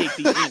ham pig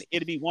feet in.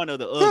 It'll be one or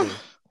the other.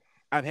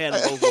 I've had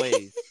them both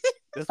ways.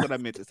 That's what I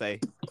meant to say.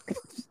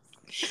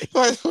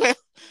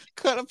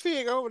 Cut a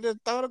pig over, then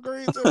throw the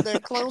greens in there,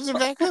 close it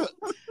back up.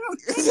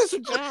 That's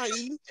what y'all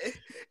eat.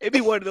 It'd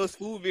be one of those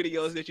food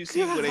videos that you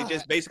see where they God.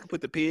 just basically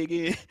put the pig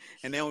in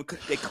and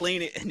they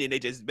clean it and then they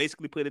just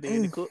basically put it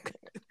in to cook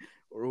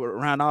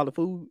around all the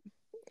food.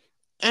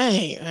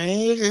 Hey,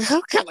 man,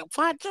 what kind of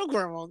pot your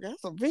grandma got?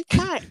 Some big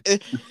pot.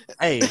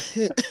 Hey,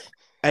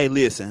 hey,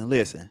 listen.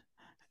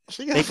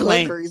 She They got some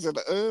claim greens in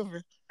the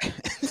oven.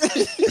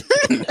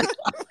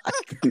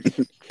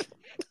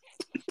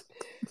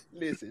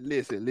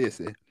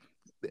 listen.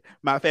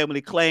 My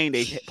family claim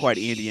they part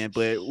Indian,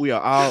 but we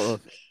are all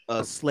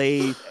of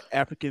slave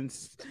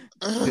Africans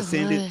Oh,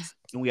 descendants,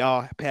 and we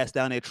all pass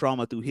down that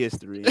trauma through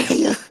history.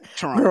 man.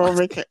 Trauma. Grandma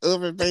making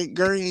oven baked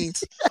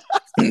greens.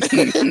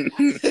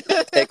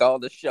 Take all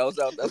the shells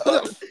out the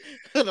oven.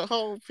 The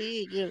whole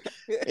pig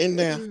in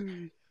there.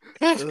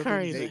 That's Oven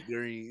crazy. baked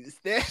greens.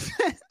 That's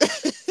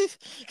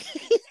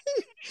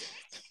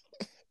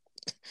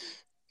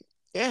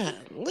Yeah,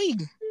 Lee.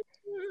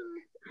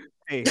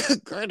 hey.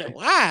 Granny,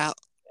 wow.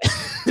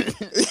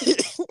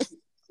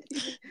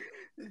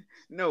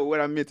 No,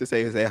 what I meant to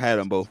say is they had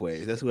them both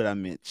ways. That's what I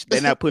meant. They're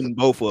not putting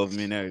both of them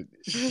in there.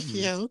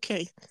 Yeah,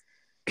 okay.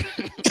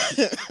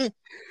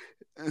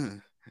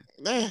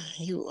 Uh,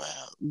 You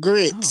oh,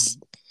 grits.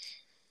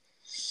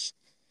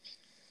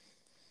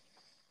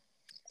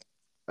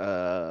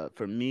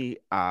 for me,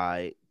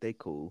 they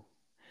cool.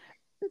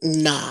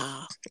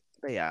 Nah.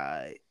 They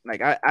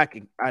like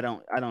I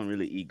don't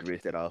really eat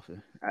grits that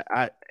often.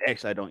 I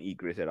actually I don't eat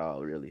grits at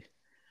all really.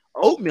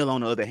 Oatmeal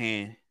on the other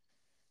hand,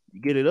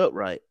 you get it up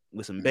right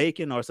with some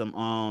bacon or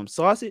some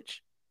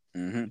sausage,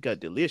 Mm-hmm. you got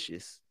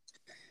delicious.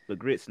 But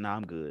grits, nah,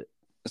 I'm good.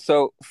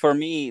 So for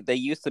me, they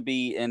used to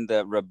be in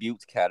the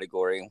rebuked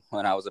category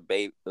when I was a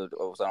babe, or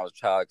when I was a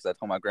child, because I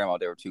told my grandma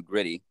they were too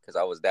gritty because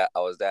I was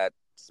that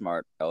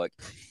smart, Alec.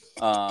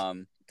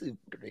 Um, Too and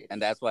gritty.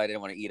 that's why I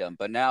didn't want to eat them.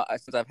 But now,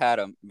 since I've had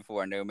them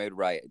before and they were made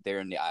right, they're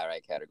in the all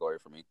right category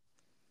for me.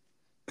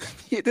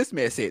 Yeah, this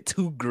man said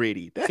too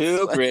gritty. That's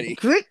Too funny. gritty.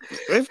 Grit.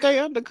 If they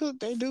undercooked,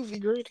 they do be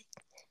gritty.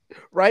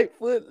 Right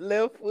foot,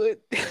 left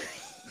foot.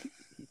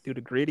 Do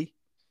the gritty.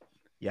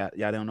 Yeah,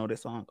 y'all don't know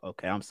this song?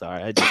 Okay, I'm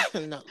sorry. I just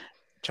No.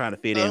 trying to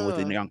fit in with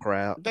the Uh, young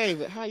crowd.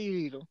 David, how you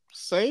eat them?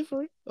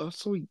 Savory or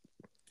sweet?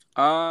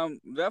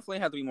 Definitely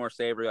have to be more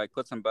savory. Like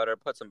put some butter,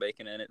 put some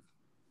bacon in it.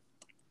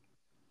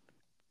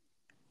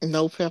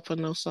 No pepper,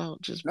 no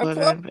salt, just Of,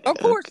 butter of, and of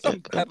course,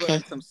 some pepper okay.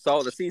 and some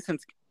salt. The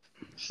seasons.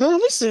 No,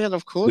 we said,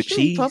 of With course, you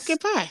eat pumpkin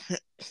cheese. pie.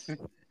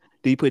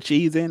 Do you put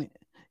cheese in it?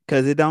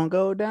 Cause it don't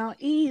go down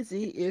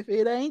easy if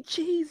it ain't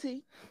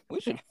cheesy. We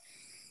should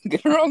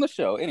get her on the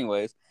show.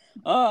 Anyways,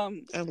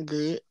 um, I'm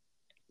good.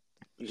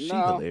 She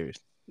no, hilarious.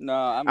 no,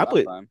 I I'm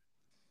put fine.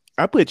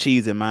 I put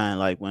cheese in mine.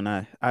 Like when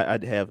I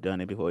have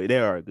done it before. They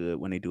are good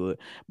when they do it.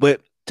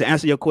 But to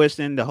answer your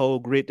question, the whole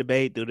grit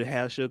debate, do they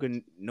have sugar,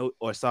 no,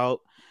 or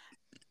salt?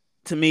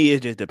 To me,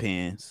 it just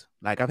depends.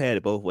 Like I've had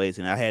it both ways,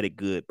 and I had it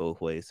good both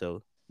ways.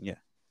 So yeah,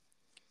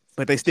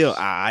 but they still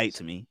alright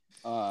to me.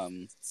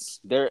 Um,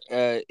 there.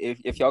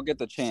 If y'all get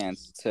the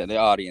chance to the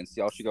audience,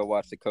 y'all should go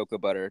watch the cocoa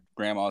butter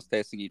grandmas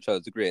tasting each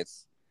other's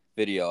grits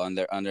video on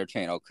their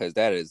channel because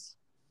that is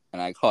an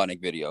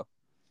iconic video.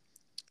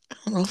 I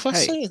don't know if I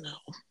Hey, say no.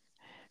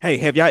 hey,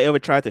 have y'all ever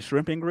tried the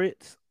shrimp and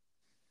grits?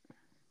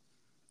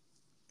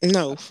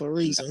 No, for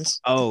reasons.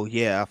 Oh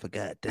yeah, I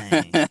forgot.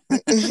 Dang.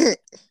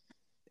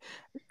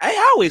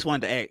 I always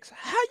wanted to ask,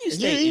 how you You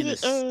stay eat in it,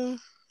 this?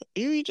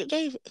 you eat it,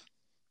 David?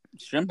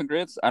 Shrimp and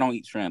grits. I don't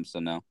eat shrimp, so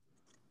no.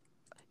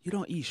 You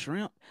don't eat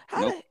shrimp?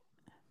 How Nope.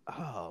 the?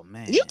 Oh You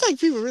man. think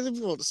people really be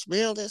able to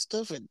smell that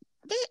stuff? And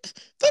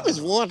them is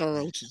Oh water man.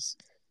 roaches.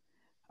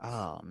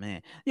 Oh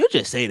man. You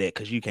just say that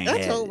because you can't I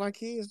have told it. my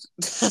kids,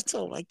 I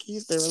told my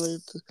kids they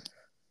related to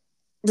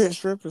that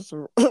shrimp is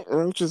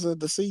roaches in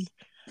the sea.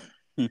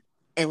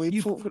 And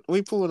You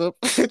we pulled up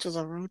pictures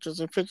of roaches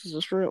and pictures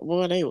of shrimp.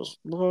 Boy, that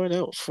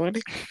was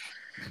funny.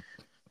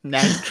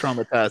 now you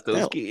traumatized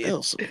those That kids.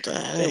 was some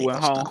that They ain't went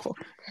gonna home. stop them.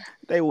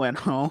 They went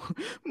home.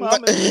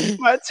 Mama,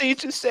 my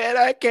teacher said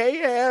I can't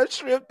have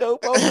shrimp no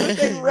more because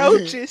they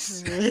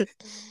roaches.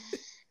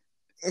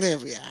 They'll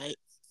be alright.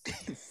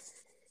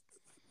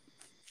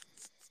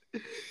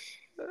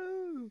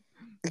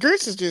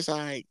 Grits is just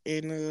alright,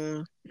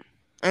 and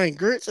I mean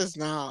grits is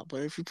not,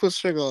 but if you put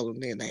sugar on them,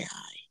 then they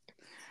alright.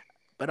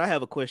 But I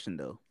have a question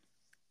though.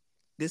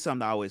 This is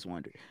something I always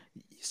wondered.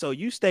 So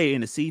you stay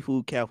in the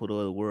seafood capital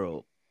of the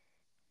world.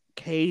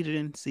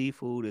 Cajun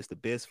seafood is the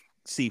best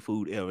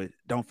seafood ever.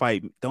 Don't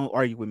fight. Don't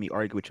argue with me.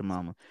 Argue with your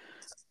mama.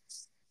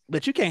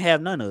 But you can't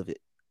have none of it.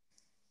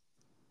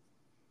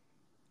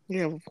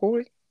 You have a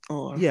point,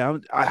 or Yeah,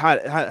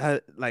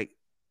 like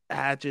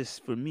I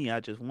just for me, I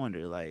just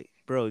wonder, like,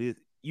 bro,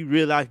 you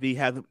realize be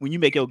having when you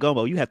make your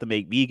gumbo, you have to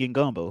make vegan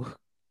gumbo.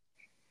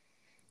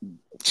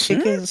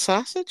 chicken and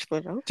sausage,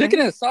 but okay.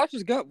 Chicken and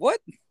sausage got what?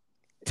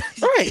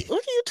 Right, what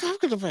are you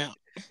talking about?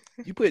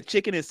 You put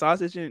chicken and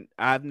sausage in.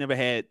 I've never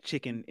had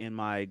chicken in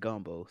my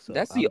gumbo, so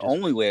That's the I'm just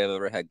only way I've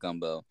ever had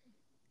gumbo.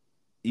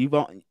 you've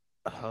on.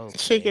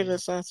 Chicken Okay,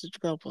 and sausage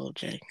gumbo,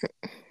 Jay.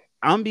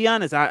 I'm be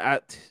honest.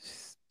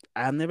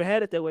 I've never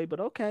had it that way, but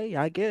okay,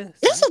 I guess.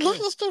 There's I a lot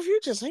guess. of stuff you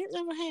just ain't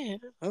never had.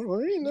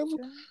 Okay.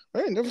 I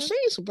ain't never Okay.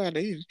 seen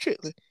somebody eat a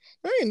chitlin.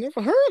 I ain't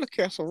never heard of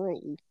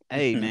casserole.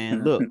 Hey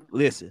man, look,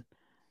 listen.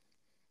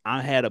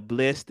 I had a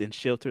blessed and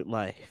sheltered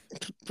life.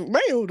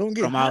 Mayo don't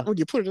get From hot our when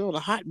you put it on a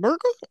hot burger.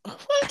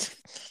 What?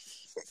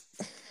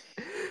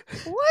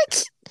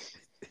 What?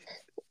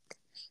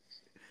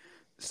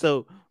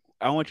 so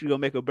I want you to go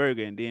make a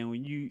burger, and then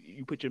when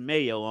you put your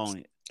mayo on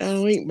it. I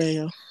don't eat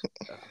mayo.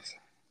 Uh,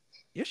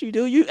 yes, you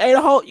do. You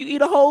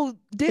eat a whole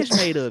dish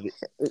made of it.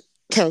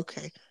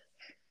 Okay.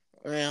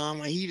 Well, I'm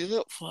gonna heat it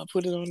up before I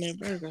put it on that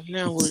burger.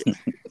 Now what?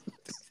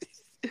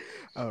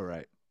 All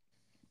right.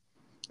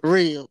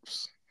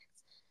 Ribs.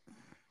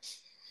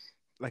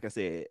 Like I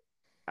said,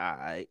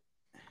 I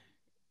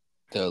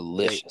they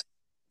Delicious.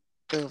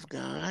 Of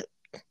God.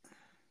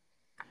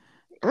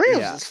 Ribs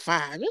yeah. is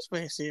fine. This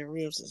man said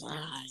ribs is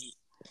alright.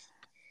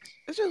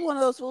 It's just one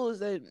of those foods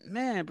that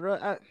man, bro.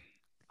 I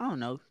don't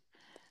know.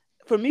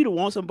 For me to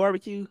want some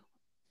barbecue,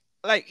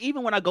 like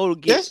even when I go to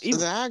get That's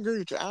even I agree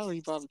with you. I don't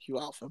eat barbecue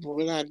often, but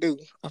when I do,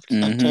 I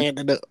Mm-hmm. tan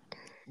it up.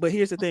 But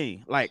here's the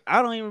thing, like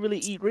I don't even really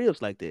eat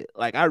ribs like that.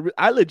 Like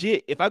I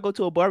legit, if I go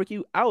to a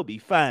barbecue, I would be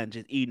fine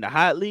just eating the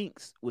hot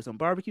links with some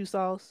barbecue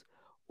sauce,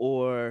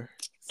 or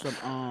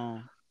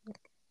some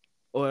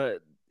or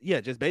yeah,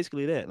 just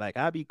basically that. Like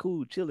I'd be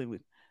cool chilling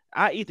with.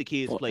 I eat the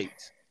kids' Boy,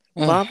 plates.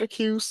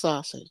 barbecue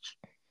sausage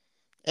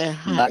and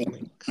hot Not.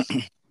 links.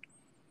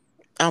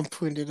 I'm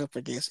putting it up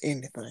against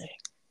anything.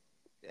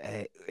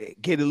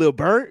 Get a little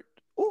burnt.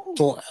 Ooh,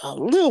 Boy, a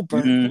little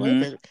burnt. Boy, it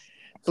Mm-hmm. better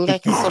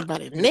black in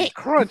somebody's it'd be neck.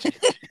 crunchy.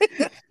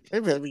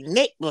 It better be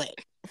neck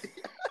black.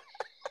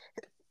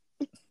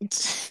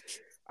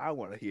 I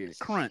want to hear it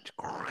crunch.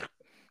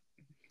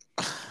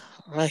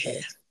 I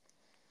had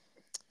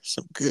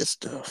some good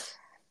stuff.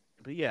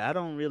 But yeah, I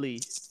don't really.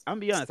 I'm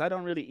gonna be honest. I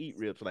don't really eat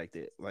ribs like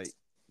that. Like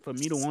for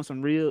me to want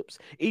some ribs,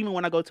 even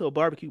when I go to a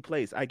barbecue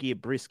place, I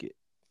get brisket.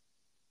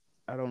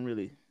 I don't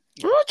really.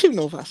 Yeah, What you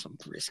know about some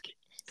brisket?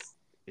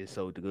 it's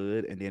so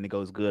good, and then it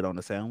goes good on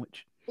the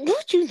sandwich.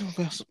 What you know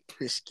about some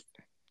brisket?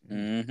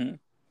 Mm. Mm-hmm.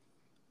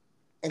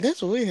 And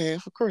that's what we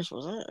had for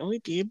Christmas. We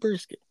did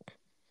brisket.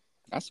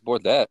 I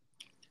support that.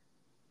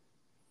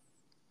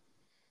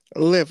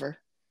 Liver.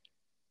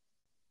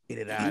 Get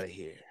it out of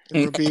here.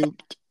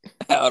 Rebuked.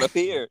 Out of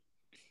here.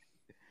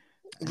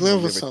 I'm no Liver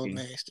liver so king.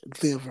 nasty.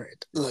 Liver.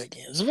 Look,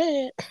 it's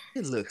bad.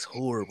 It looks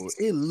horrible.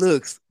 It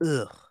looks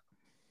ugh.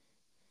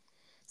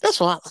 That's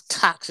why the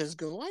toxins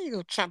go. Why you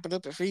gonna chop it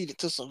up and feed it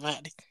to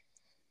somebody?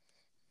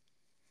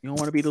 You don't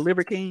want to be the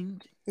liver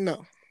king.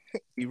 No.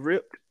 Be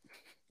ripped.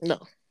 No.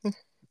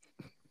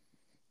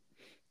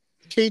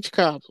 Peach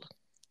cobbler.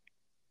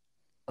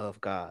 Of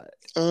God.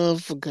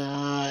 Of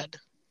God.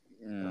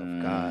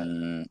 Of God.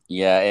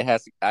 Yeah, it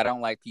has. I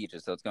don't like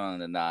peaches, so it's going in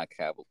the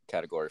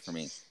non-category for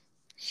me.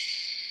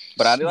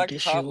 But I do like the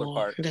This you cobbler are.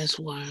 part. That's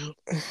wild.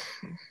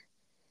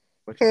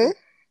 What you say?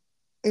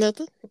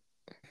 Nothing.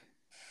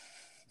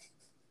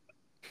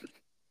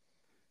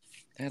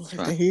 That's I'll have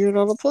to fine. hear it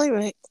on the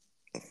playback.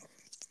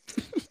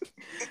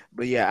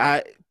 But yeah,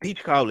 I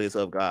peach cobbler is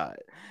of God.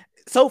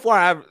 So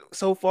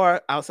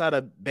far outside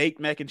of baked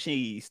mac and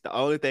cheese, the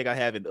only thing I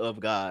have in of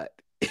God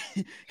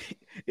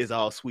is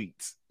all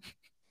sweets.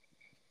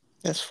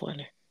 That's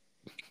funny.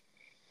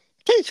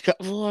 Peach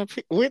cobbler.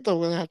 Boy, we're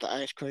throwing out the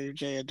ice cream,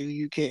 Jay. Do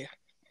you care?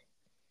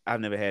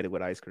 I've never had it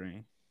with ice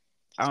cream.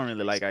 I don't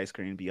really like ice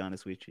cream, to be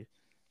honest with you.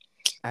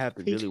 I have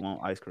to Peach. really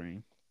want ice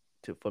cream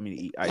for me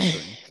to eat ice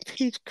cream.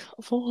 Peach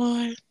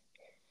cobbler. Boy.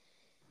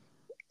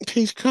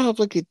 Peach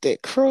cobbler. Get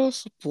that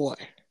crust. Boy.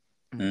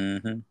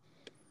 Mm-hmm.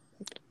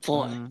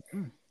 Boy.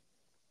 Mm.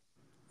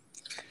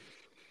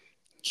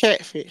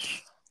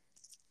 Catfish.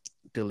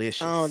 I don't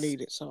Delicious.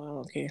 eat it, so I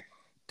don't care.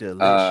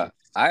 Delicious.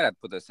 I gotta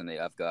put this in the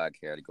of God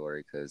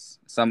category because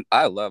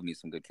I love me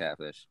some good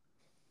catfish.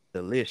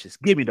 Delicious.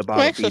 Give me the I'm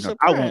bottom actually feeder.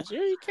 I want surprised.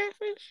 You eat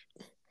catfish?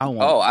 I want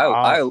Oh,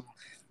 all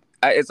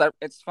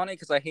it's funny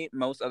because I hate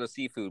most other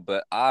seafood,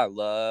 but I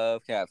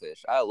love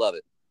catfish. I love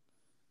it.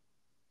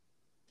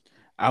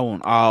 I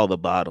want all the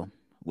bottom.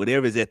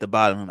 Whatever's at the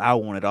bottom, I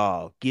want it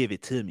all. Give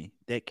it to me.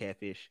 That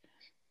catfish.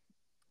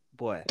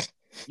 Boy,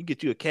 you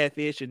get you a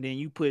catfish and then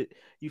you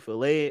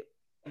fillet it.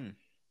 Mm,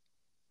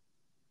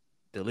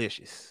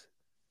 delicious.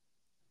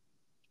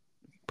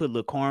 Put a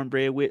little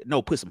cornbread with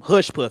no, put some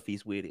hush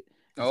puffies with it.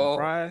 And some Oh,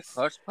 fries.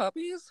 hush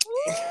puppies.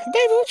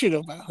 David, what you know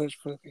about hush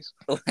puppies?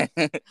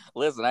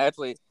 Listen, I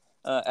actually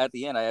at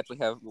the end I actually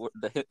have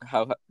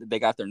how they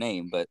got their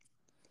name, but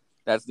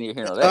that's neither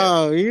here nor there.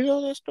 Oh, you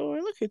know that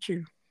story? Look at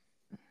you.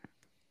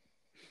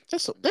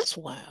 That's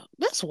wild.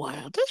 That's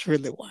wild. That's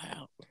really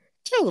wild.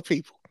 Tell the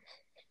people.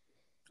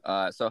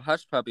 So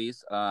hush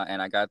puppies,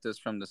 and I got this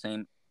from the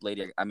same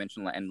lady I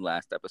mentioned in the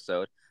last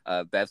episode.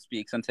 Bev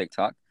Speaks on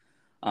TikTok,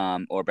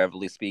 or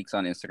Beverly Speaks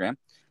on Instagram.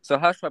 So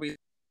hush puppies,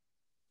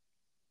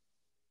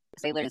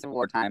 sailors in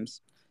war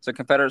times. So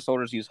Confederate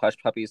soldiers used hush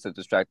puppies to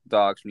distract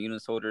dogs from Union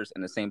soldiers,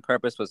 and the same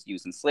purpose was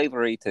used in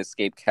slavery to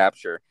escape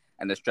capture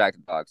and distract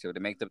the dogs. So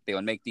they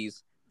would make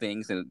these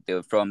things and they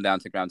would throw them down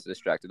to the ground to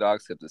distract the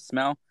dogs because of the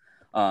smell.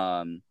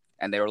 And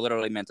they were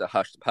literally meant to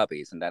hush the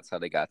puppies, and that's how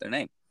they got their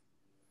name.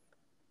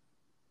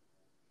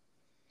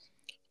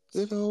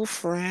 Good old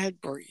fried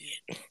bread.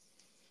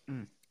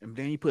 And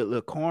then you put a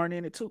little corn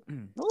in it too.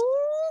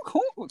 Oh,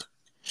 cool.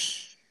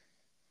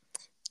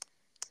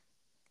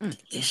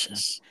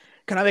 Delicious.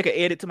 Can I make an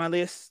edit to my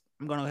list?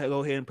 I'm gonna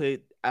go ahead and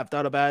put. I've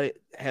thought about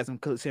it, had some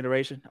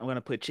consideration. I'm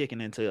gonna put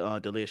chicken into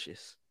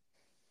delicious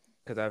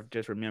because I've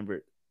just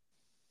remembered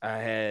I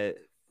had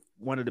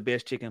one of the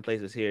best chicken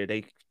places here.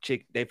 They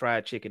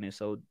fried chicken is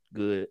so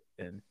good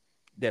and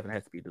definitely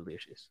has to be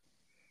delicious.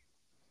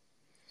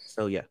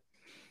 So yeah,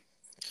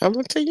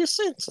 Coming to your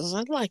senses.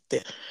 I like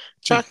that.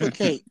 Chocolate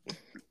cake.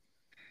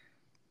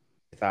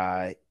 it's all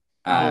right.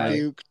 I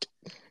Rebuked.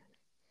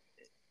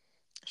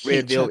 Red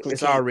Hate velvet. chocolate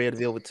It's all cake. red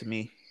velvet to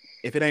me.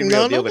 If it ain't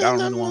No, red no, velvet, no, I don't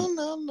no, really no, want.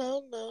 no,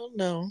 no,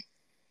 no, no.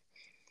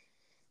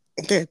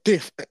 They're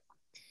different.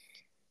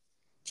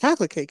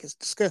 Chocolate cake is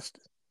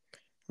disgusting.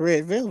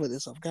 Red velvet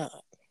is of God.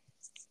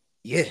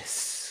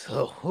 Yes.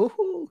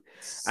 So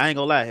I ain't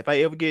gonna lie.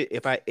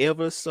 If I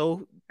ever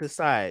so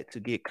decide to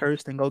get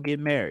cursed and go get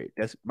married,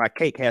 that's my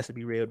cake has to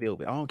be red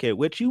velvet. I don't care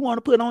what you want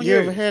to put on You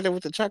ever yours. had it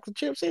with the chocolate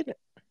chips in it?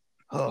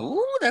 Oh,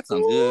 Ooh, that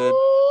sounds good.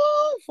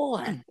 Ooh,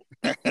 boy.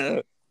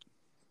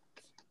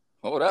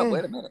 Hold up, Mm,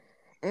 wait a minute.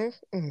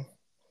 mm.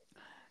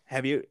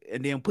 have you?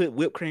 And then put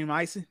whipped cream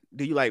icing.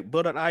 Do you like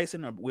buttered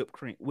icing or whipped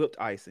cream? Whipped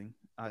icing.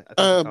 I think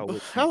it's called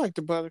whipped I cream. like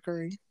the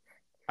buttercream.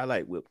 I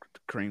like whipped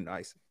cream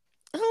icing.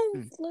 Oh,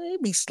 Mm.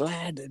 let me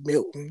slide the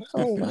Milton.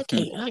 Oh, I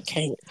can't. I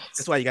can't.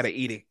 That's why you gotta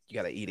eat it. You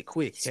gotta eat it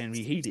quick. You can't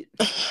reheat it.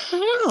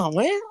 Oh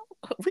man,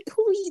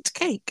 who eats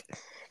cake?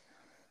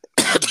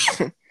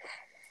 Mm.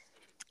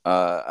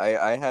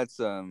 I had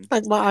some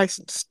Like my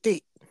icing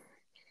stick.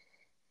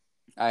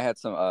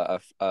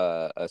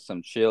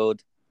 some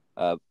chilled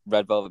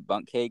red velvet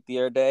bunk cake the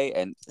other day,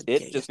 and The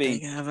it just gayest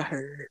thing I ever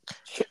heard.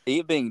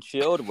 it being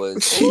chilled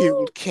was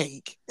Chilled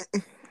cake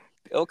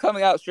it was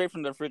coming out straight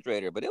from the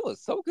refrigerator, but it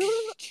was so good.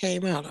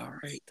 came out all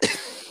right.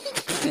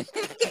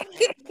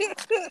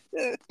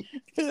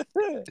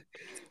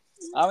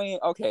 I mean,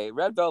 okay,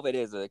 red velvet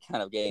is a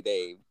kind of gay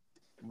day.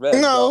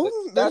 Red No, velvet,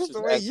 that's that's just the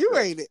just way you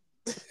extra. ate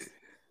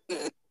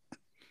it.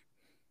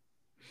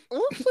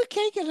 Who put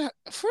cake in a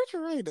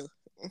refrigerator?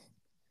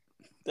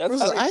 That's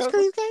Was how it they ice chose.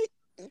 cream cake?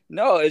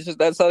 No, it's just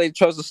that's how they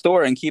chose to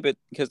store and keep it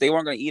because they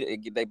weren't going to eat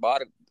it. They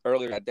bought it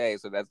earlier that day,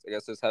 so that's I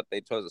guess that's how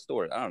they chose to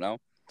store it. I don't know.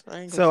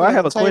 I ain't gonna So put I it on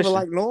have the a table question.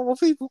 like normal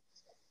people.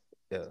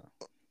 Yeah.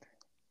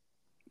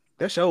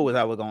 That show was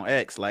I was gonna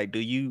ask, like, do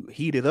you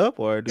heat it up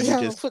or do you Yeah,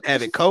 just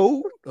have it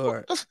cold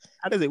or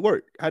how does it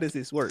work? How does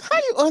this work? how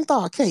you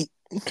unthaw cake?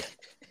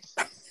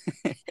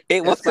 It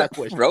That's my wasn't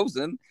question.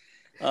 frozen.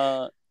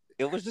 Uh,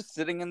 it was just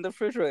sitting in the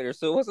refrigerator,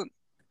 so it wasn't.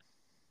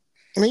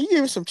 I mean, you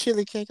give me some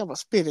chili cake, I'm gonna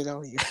spit it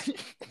on you.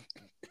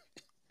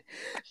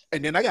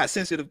 And then I got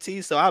sensitive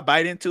teeth, so I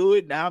bite into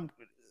it. Now I'm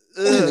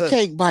And the ugh.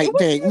 cake It bite wasn't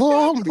back. even Boy, that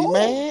I'm gonna be cold.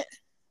 mad.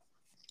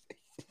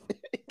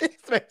 This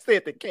man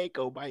said the cake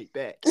go bite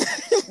back.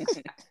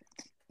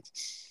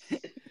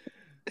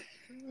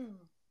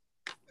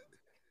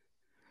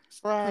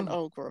 Fried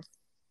okra.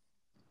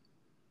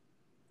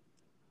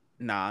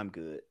 Nah, I'm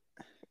good.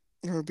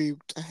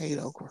 Rebuked. I hate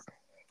okra.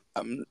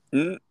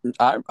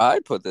 I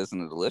put this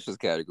in the delicious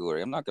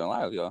category. I'm not gonna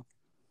lie with y'all.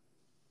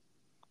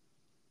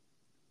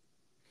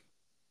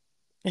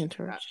 I,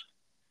 Interesting.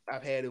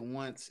 I've had it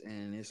once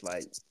and it's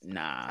like,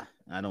 nah,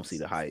 I don't see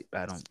the hype.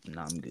 I don't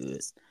nah, I'm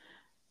good.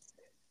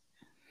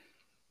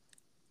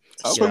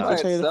 Okra Sweet Yeah. by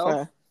potato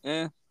itself, fry.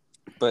 eh,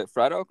 but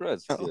fried okra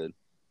is Oh, good.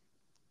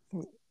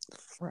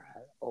 fried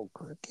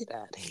okra. Get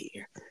out of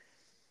here.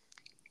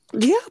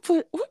 Yeah,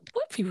 put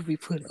what people be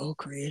putting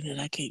okra in it?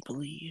 I can't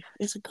believe.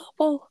 It's a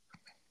gumbo.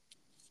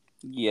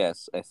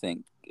 Yes, I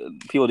think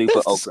people do put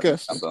That's okra in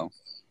disgusting. gumbo.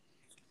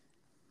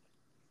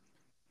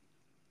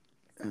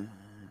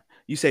 Uh,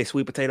 you say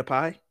sweet potato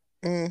pie?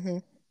 Mm-hmm.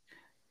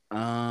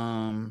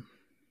 Um,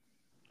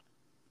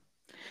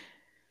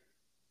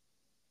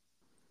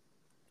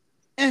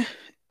 eh,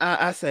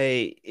 I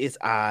say it's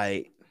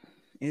I.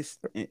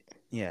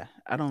 Yeah.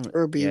 I don't. Yeah, it's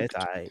Rebuked.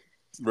 I.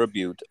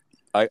 Rebuked.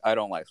 I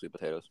don't like sweet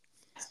potatoes.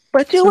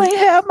 But you ain't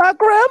have my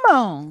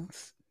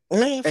grandma's.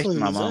 Man, Actually,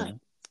 my please. I mom.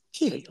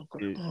 kill your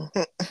Dude. grandma.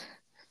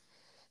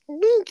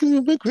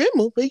 My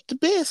grandma make the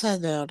best. I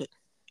doubt it.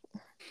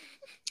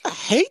 I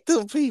hate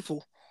them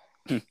people.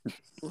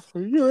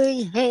 You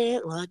ain't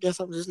had. Well, I guess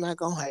I'm just not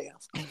gonna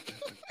have.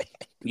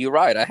 You're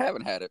right. I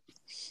haven't had it.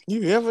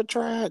 You ever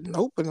tried?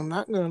 Nope, and I'm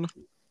not gonna.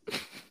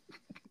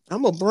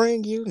 I'm gonna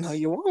bring you. No,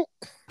 you won't.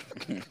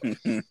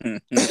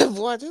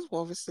 Boy, this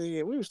woman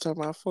said we was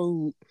talking about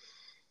food.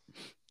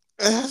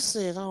 And I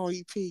said I don't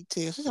eat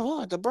pigtails. She said,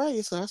 "Oh, the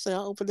brain." So I said, "I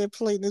open that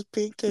plate and there's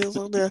pigtails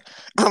on there.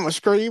 I'ma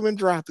scream and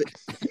drop it."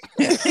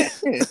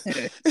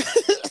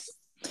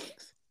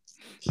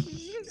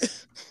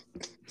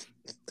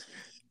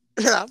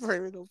 I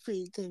bring me no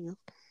pigtails.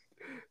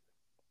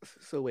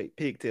 So wait,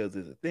 pigtails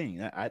is a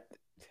thing. Okay.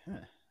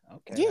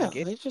 Yeah,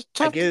 they just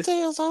I chop the guess.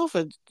 tails off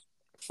and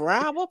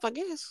fry them up. I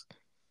guess.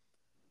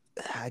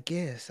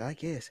 I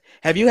guess.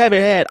 Have you ever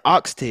had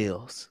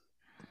oxtails?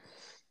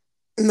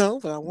 No,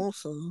 but I want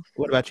some.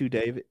 What about you,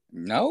 David?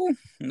 No,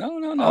 no,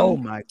 no, Oh no.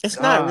 my It's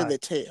not god. really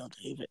tail,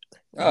 David.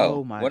 Oh,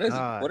 Oh my what is it?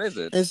 What gosh. is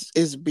it?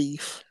 It's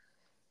beef.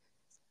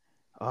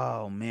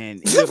 Oh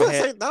man. You ever Somebody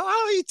had say, "No,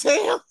 I don't eat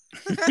tail."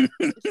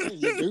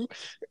 You do.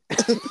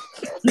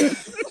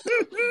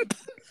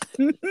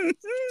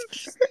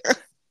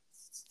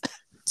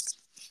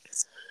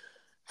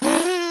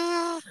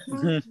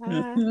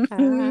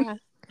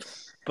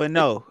 but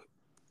no,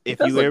 if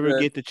That's you a ever good.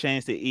 get the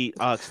chance to eat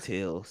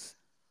oxtails,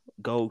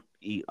 go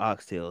eat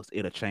oxtails.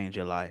 It'll change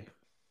your life.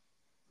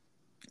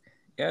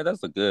 Yeah,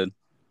 that's a good.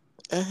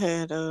 I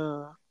had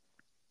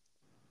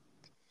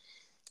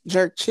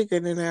jerk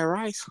chicken in that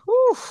rice.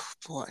 Whew,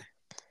 boy.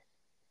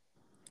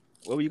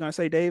 What were you gonna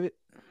say, David?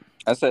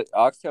 I said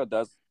oxtail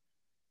does.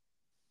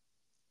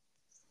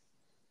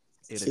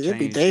 It'll See, that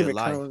be change your David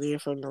life. calling in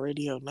from the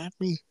radio, not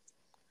me.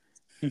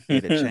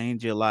 It'll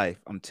change your life.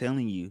 I'm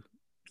telling you,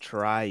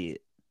 try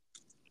it.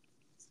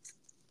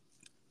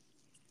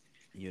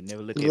 You'll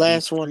never look The at beef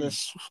last one green.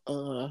 is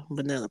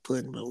banana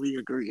pudding, but we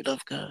agreed.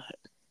 Of God,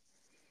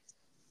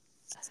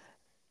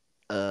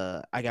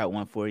 I got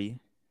one for you.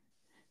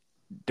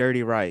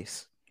 Dirty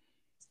rice.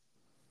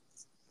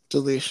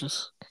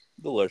 delicious.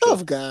 Delicious.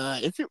 Of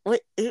God, if you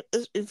wait, if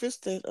it's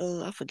that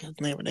I forgot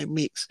the name of that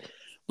mix,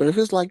 but if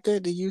it's like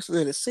that, they used to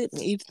let it sit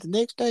and eat it the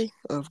next day.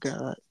 Of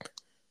God,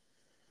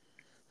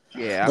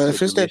 Yeah, I but if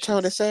put it's that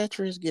Tony delicious.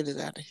 Satchery's, get it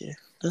out of here.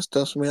 That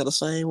stuff smell the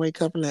same way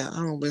coming out. I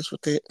don't mess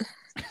with that.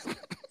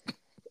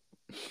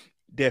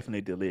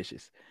 Definitely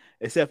delicious.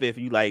 Except if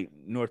you like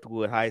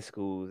Northwood High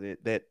School,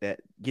 that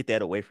get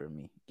that away from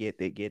me. Get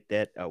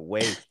that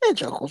away. That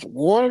joke was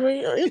watery.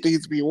 It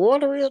needs to be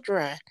watery or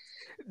dry.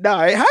 No,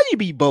 how you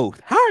be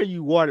both? How are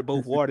you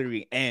both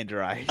watery and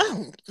dry?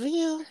 Oh,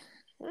 yeah.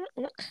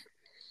 And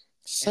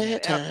Sad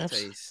that times.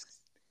 aftertaste.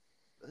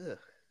 Ugh.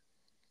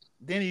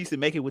 Then he used to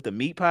make it with the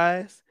meat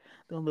pies,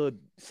 them little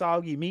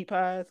soggy meat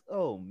pies.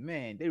 Oh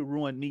man, they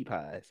ruined meat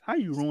pies. How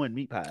you ruin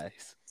meat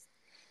pies?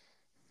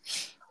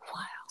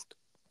 Wow.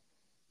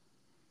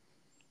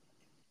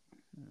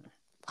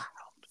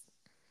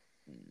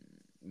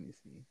 Let me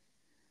see.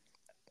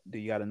 Do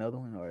you got another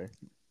one or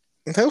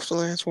That was the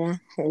last one.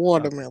 okay?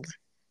 Watermelon.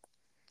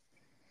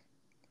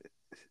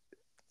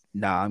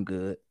 Nah, I'm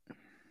good.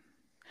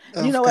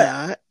 You Of know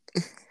what?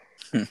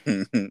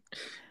 God.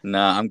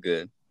 Nah, I'm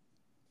good.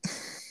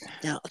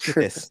 Y'all Get that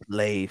tripping.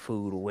 slave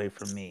food away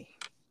from me.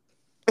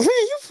 Man,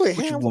 you put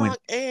What you want? hemlock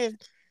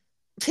and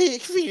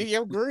pig feet in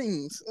your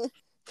greens.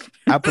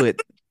 I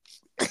put.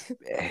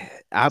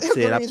 I Your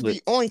said I greens put.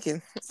 be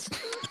oinking.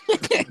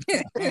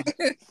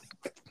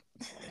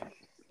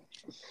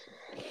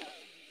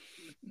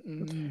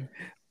 Mm,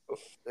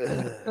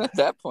 At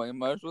that point,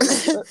 might as well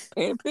just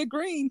paint pig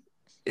green.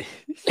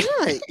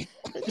 Right.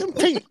 Them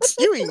pinks.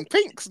 You eating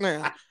pinks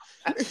now.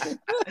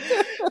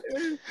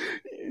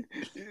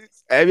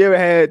 Have you ever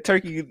had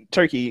turkey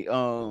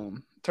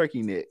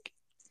neck?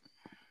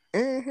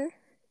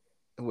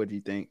 Mm-hmm. What do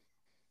you think?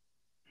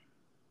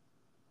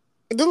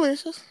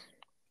 Delicious.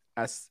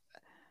 I, s-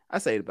 I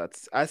say about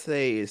I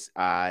say it's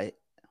I.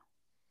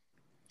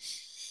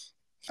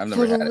 I've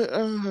never Put had them it.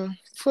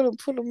 with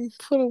put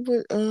them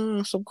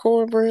with some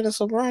cornbread and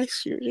some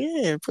rice.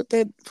 Yeah, put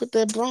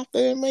that broth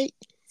there, mate.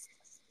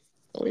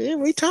 Oh yeah,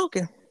 we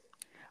talking.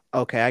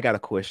 Okay, I got a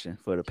question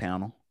for the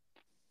panel.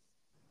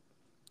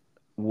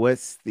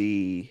 What's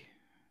the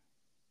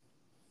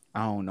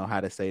I don't know how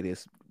to say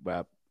this,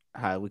 but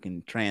how we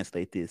can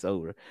translate this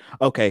over.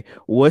 Okay,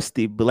 what's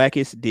the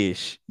blackest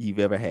dish you've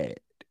ever had?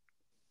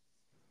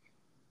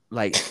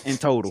 Like in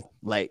total,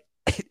 like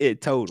in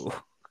total,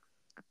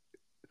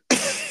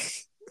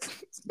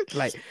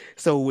 like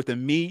so with the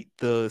meat,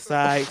 the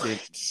sides, and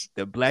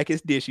the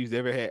blackest dish you've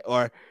ever had,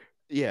 or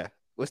yeah,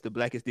 what's the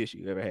blackest dish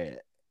you ever had?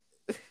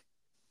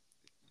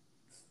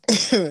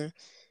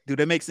 Do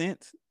that make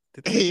sense?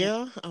 Did that make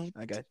sense?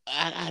 Yeah, Okay.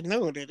 I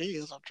know what it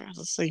is. I'm trying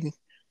to see.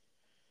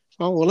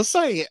 I want to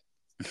say it.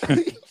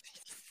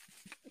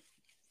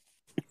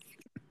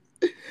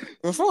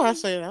 Before I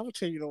say it, I'm gonna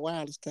tell you the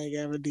wildest thing I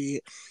ever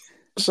did.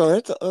 So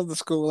at the other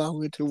school I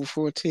went to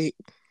before Tech,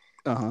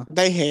 Uh huh.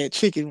 they had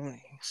chicken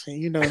wings, and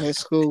you know that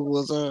school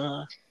was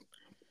I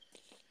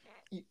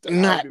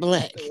not remember the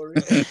black.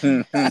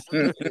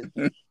 story.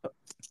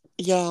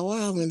 Y'all,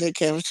 while I'm in that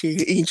cafeteria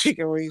eating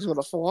chicken wings with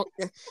a fork,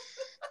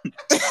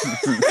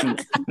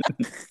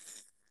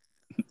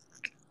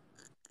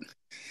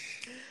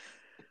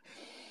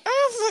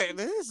 I was like,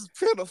 "This is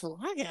pitiful.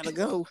 I gotta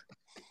go."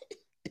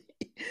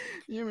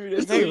 You remember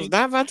that They was story?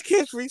 not about to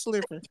catch me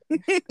slipping.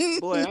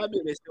 Boy, I remember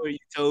that story you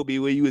told me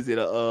when you was in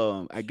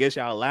a I guess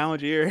y'all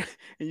lounge here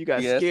and you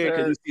got Yes, scared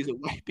because sir. you see some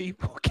white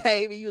people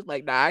came and you was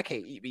like, nah, I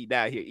can't eat me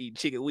down here eating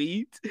chicken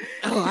wings.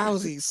 Oh, I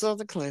was eating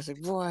Southern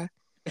Classic, boy.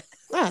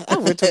 I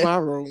went to my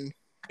room.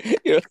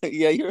 Yeah,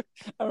 you're.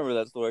 I remember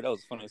that story. That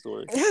was a funny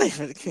story. They ain't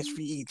finna catch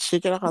me eating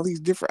chicken. All these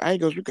different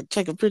angles. You could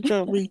take a picture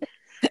of me,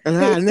 and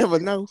I never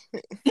know.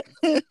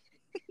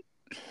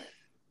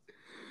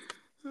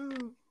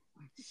 Mm.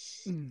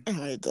 All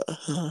right,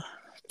 the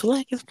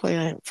blackest plate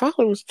I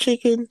probably was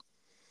chicken,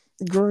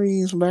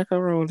 greens,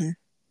 macaroni,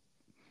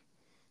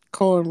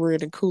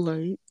 cornbread, and Kool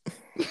Aid.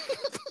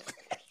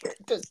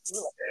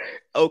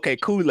 Okay,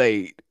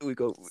 Kool-Aid. We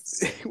go.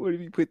 Where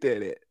did you put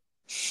that at?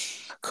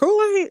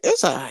 Kool Aid,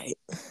 it's alright.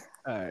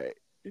 All right.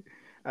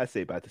 I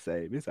say about the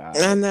same. It's all I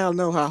right. now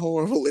know how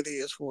horrible it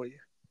is for you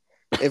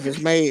if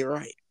it's made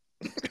right.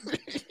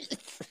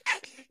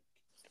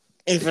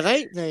 If it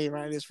ain't made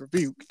right, it's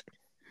rebuked.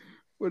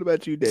 What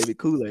about you, David?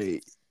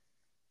 Kool-Aid.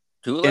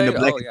 Kool And the Aid.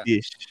 Oh blackest yeah.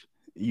 dish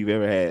you've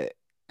ever had.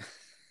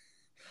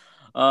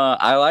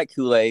 I like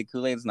Kool Aid.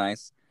 Kool Aid's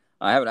nice.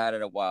 I haven't had it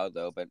in a while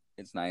though, but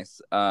it's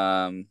nice.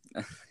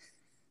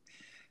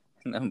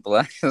 The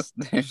blackest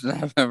dish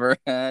I've ever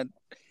had.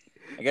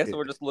 I guess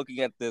we're just looking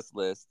at this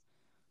list.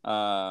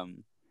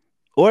 Um,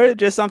 Or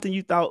just something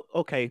you thought,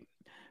 okay,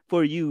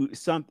 for you,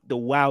 some the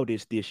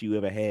wildest dish you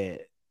ever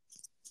had.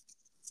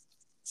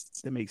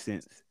 That makes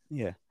sense.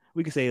 Yeah.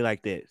 We can say it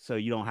like that. So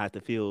you don't have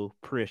to feel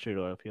pressured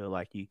or feel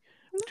like you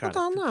No, try to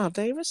no, no,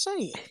 David,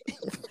 say it.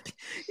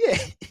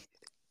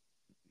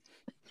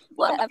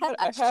 Well,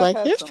 I It's have Black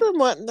had some. History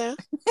Month now.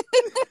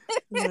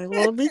 You might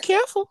want to be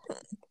careful.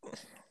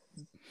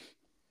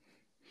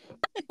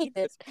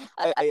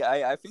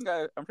 I think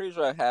I'm pretty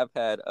sure I have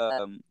had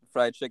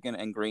fried chicken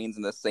and greens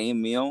in the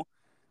same meal,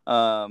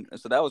 and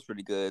so that was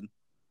pretty good.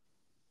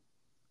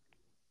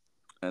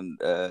 And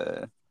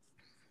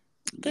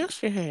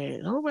Yes, you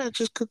had. Nobody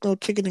just cook no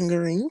chicken and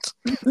greens.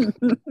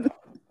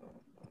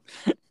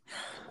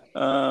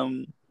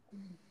 um,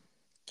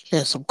 You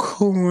had some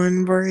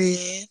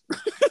cornbread,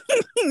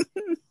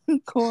 a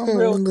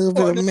cornbread with little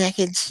bit of corn. mac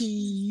and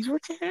cheese.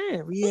 What you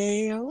have?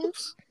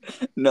 Yams,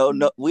 No,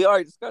 no, we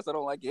already discussed. I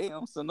don't like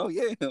yams, so no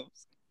yams.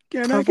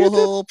 Can I purple get the?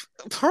 whole,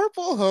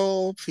 purple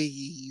whole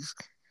peas.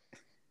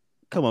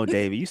 Come on,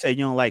 David. You say you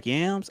don't like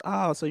yams?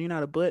 Oh, so you're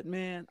not a butt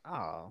man?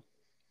 Oh,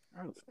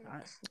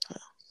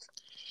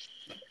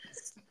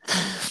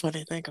 What do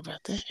you think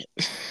about that?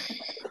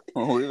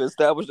 Well, we've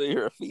established that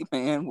you're a feet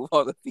man with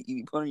all the feet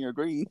you put in your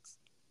greens.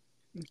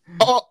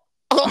 Oh,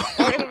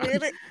 wait a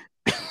minute.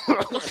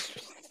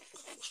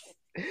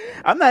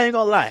 I'm not even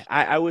gonna lie.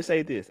 I would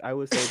say this. I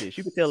would say this.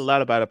 You can tell a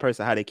lot about a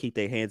person how they keep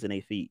their hands and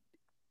their feet.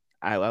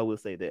 I will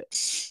say that.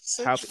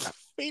 How Such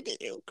feet in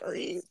your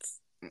greens.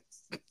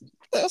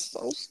 That's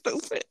so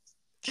stupid.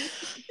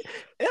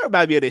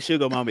 everybody be at that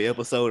Sugar Mama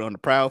episode on the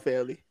Proud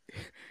Family.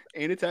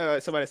 Anytime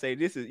somebody say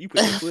this is you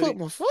put your foot Put in.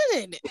 my foot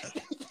in it.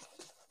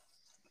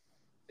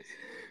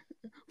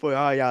 For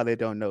all y'all that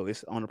don't know,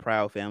 it's on the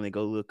Proud Family.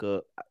 Go look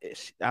up.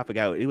 I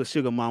forgot it was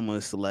Sugar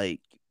Mama's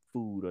like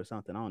food or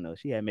something. I don't know.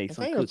 She had made I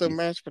some think it was the cookies.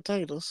 mashed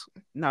potatoes.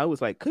 No, it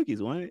was like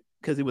cookies, wasn't it?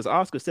 Because it was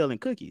Oscar selling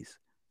cookies,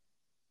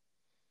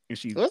 and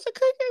she Was it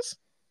cookies?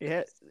 it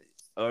had,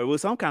 or it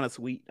was some kind of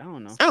sweet. I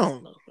don't know. I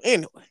don't know.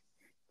 Anyway.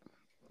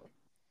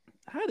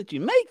 How did you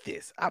make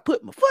this? I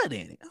put my foot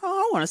in it.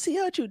 Oh, I want to see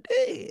how you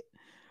did.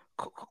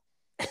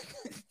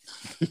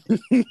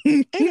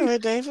 Anyway,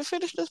 David,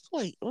 finish this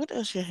plate. What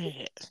else you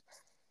had?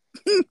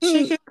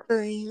 Chicken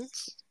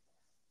greens.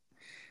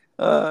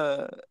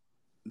 I'm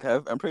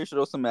pretty sure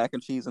there was some mac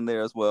and cheese in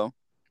there as well.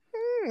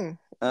 Hmm.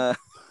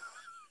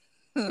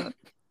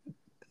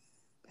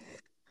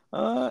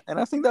 Uh, and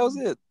I think that was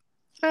it.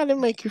 How did it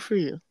make you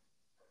feel?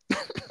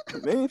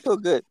 It made me feel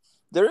good.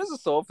 There is a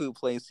soul food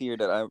place here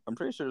that I'm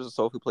pretty sure there's a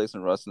soul food place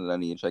in Ruston that I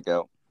need to check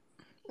out.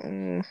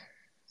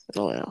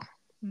 Well,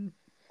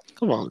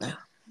 come on now.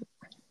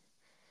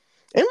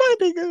 It might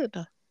be good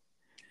though.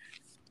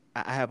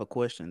 I have a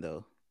question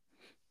though.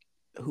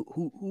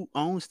 Who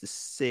owns the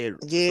said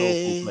soul Yeah.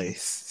 food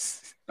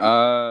place?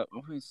 Let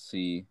me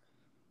see.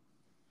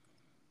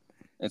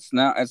 It's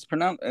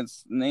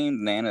named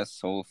Nana's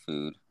Soul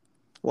Food.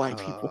 White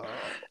people.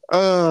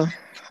 Uh,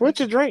 What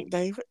you drink,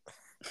 David?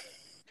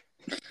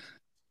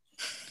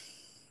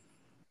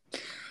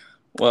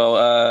 Well,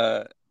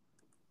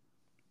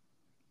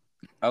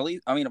 at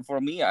least I mean for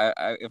me,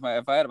 if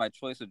I had my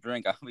choice of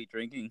drink, I'd be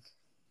drinking.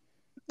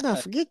 No,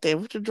 forget that.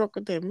 What you drunk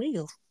with that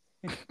meal?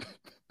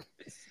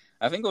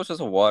 I think it was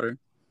just a water.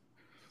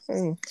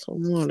 Some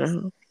water,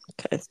 huh?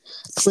 Okay.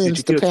 Did Cleanse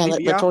you the feel palate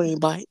sleepy after? between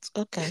bites.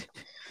 Okay.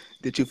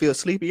 Did you feel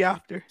sleepy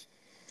after?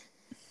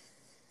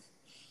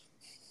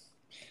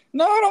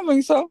 No, I don't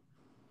think so.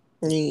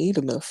 You didn't eat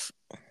enough.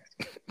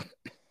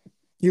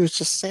 You was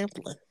just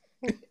sampling.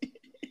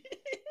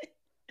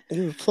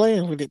 You were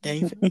playing with it,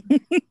 David.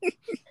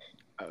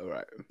 All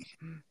right.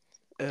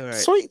 All right.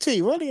 Sweet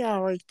tea. What do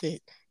y'all rate that?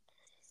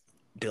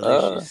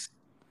 Delicious.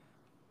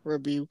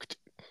 Rebuked.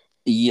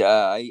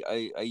 Yeah,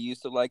 I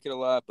used to like it a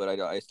lot, but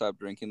I stopped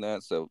drinking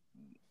that, so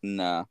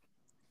nah.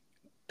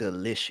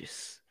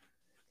 Delicious.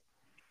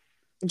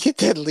 Get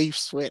that leaf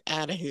sweat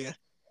out of here.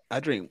 I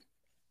drink.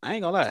 I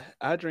ain't gonna lie.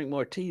 I drink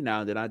more tea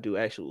now than I do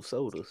actual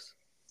sodas.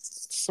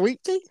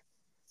 Sweet tea?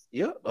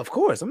 Yep, of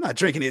course. I'm not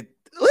drinking it.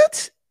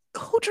 What?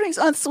 Who drinks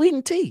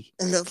unsweetened tea?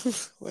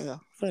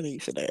 Well, funny you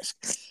should ask.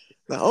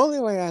 The only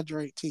way I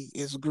drink tea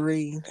is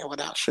green and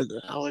without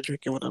sugar. I only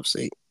drink it when I'm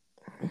sick.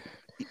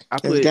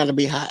 It's got to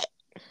be hot.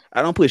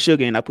 I don't put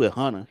sugar in. I put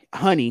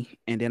honey,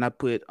 and then I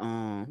put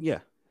yeah.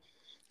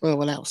 Well,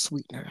 without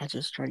sweetener, I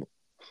just drink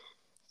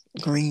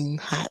green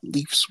hot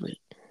leaf sweat.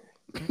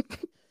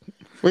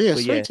 Well, yeah,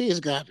 sweet tea is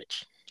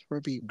garbage.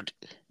 Rebuked.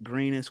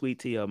 Green and sweet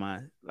tea are my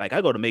like.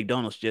 I go to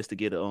McDonald's just to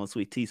get a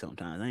sweet tea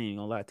sometimes. I ain't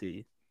gonna lie to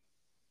you.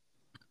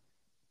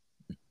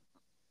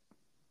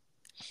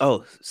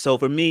 Oh, so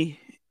for me,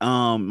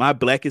 my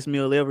blackest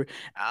meal ever.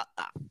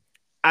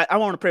 I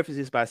want to preface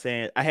this by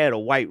saying I had a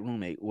white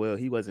roommate. Well,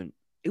 he wasn't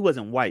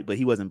white, but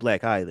he wasn't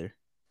black either.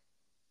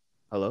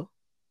 Hello?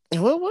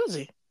 And what was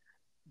he?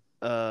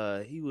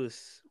 He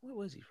was where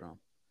was he from?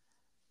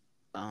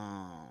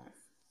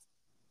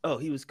 Oh,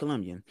 he was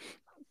Colombian.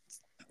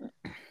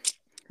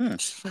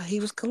 He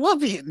was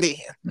Colombian then.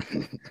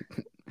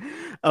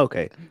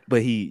 Okay,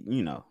 but he,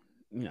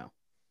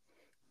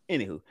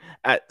 Anywho,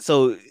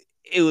 so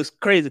it was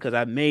crazy because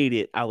I made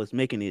it. I was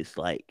making this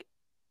like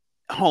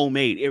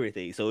homemade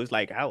everything. So it's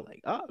like I was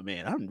like, oh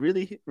man, I'm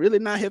really, really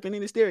not helping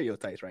any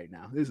stereotypes right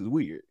now. This is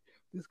weird.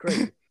 This is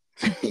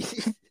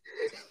crazy.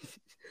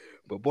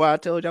 But boy, I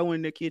told you I went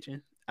in the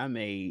kitchen I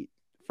made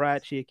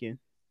fried chicken,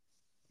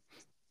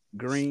 Is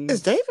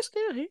greens. David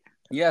still here?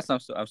 Yes, I'm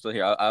still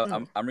here.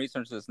 Oh, I'm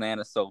researching this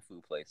Nana soul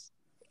food place.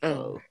 oh,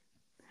 Oh,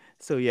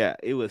 so yeah,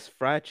 it was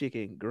fried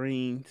chicken,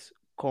 greens,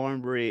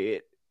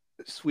 cornbread,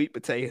 sweet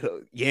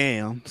potato,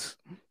 yams,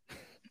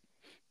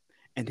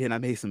 and then I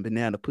made some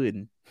banana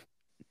pudding.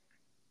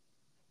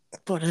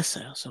 boy, that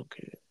sounds so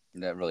good.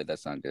 That really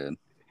does sound good.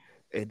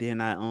 And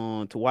then I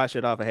to wash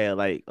it off, I had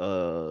like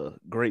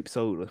grape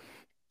soda.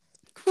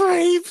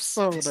 Grape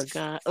soda,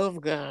 God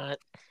of God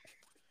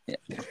Yeah.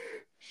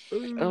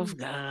 of Ooh.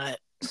 God.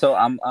 So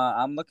I'm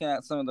looking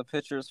at some of the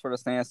pictures for the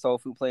Stand Soul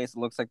Food place. It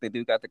looks like they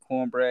do got the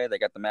cornbread, they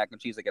got the mac and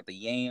cheese, they got the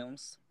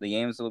yams. The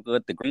yams look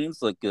good. The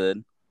greens look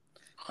good.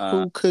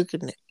 Uh, Who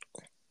cooking it?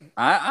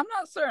 I'm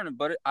not certain,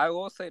 but I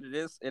will say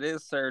that it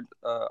is served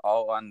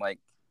all on like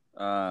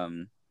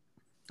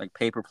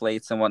paper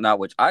plates and whatnot,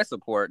 which I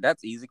support.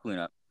 That's easy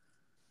cleanup.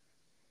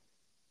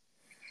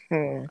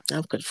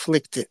 I'm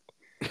conflicted.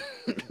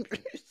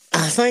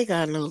 I think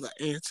I know the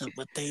answer,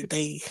 but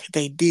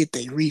they did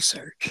their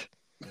research.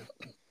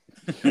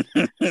 All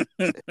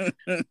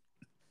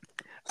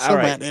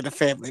right. Somebody in the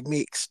family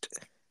mixed.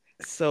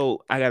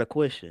 So I got a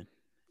question.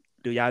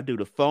 Do y'all do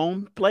the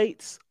foam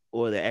plates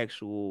or the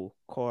actual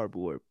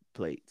cardboard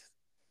plates?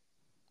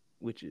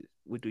 What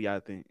do y'all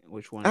think?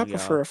 Which one I do y'all?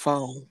 prefer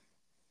phone.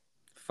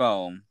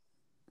 Foam.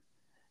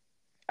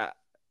 I,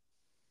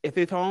 if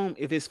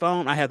it's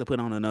foam, I have to put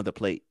on another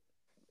plate.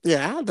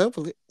 Yeah, I'll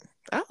double it.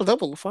 I'll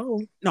double the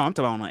phone. No, I'm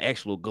talking about an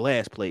actual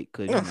glass plate,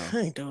 cause No, I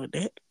ain't doing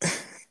that.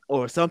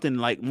 or something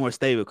like more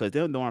stable. Cause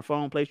them darn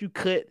foam plates, you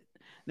cut.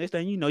 Next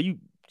thing you know, you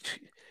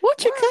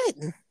What you why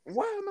cutting?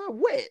 why am I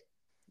wet?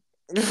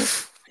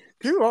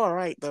 You all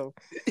right though.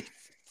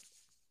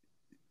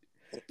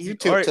 You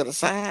tilt Or to the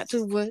side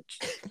too much.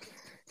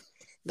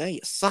 Now your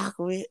sock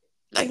wet.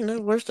 Ain't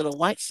nothing worse than a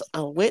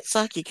wet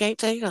sock you can't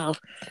take off.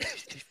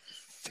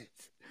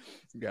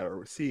 you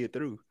gotta see it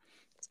through.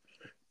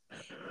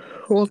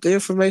 Want the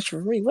information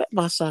from me? Wet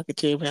my sock and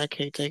tell me I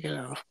can't take it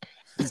off.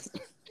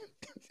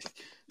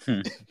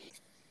 Hmm.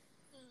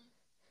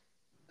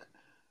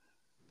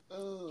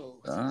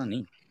 Oh,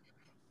 Neat.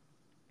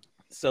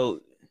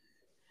 So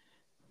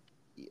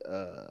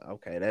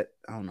okay, that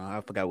I don't know.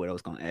 I forgot what I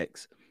was gonna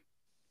ask.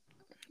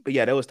 But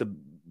yeah, that was the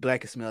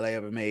blackest smell I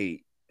ever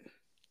made.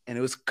 And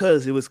it was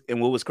cause it was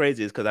and what was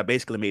crazy is because I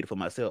basically made it for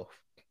myself.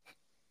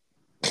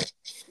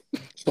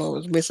 boy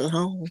was missing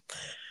home.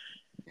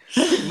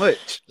 Pretty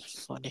much.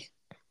 Funny.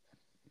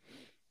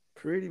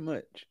 Pretty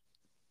much.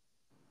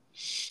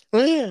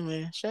 Well, yeah,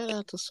 man. Shout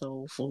out to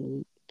Soul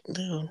Food.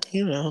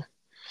 You know,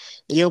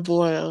 your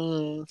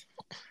boy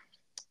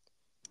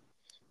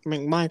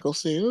McMichael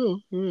said,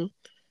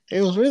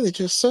 it was really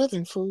just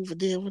Southern food, but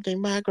then when they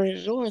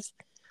migrated north,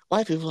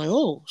 white people were like,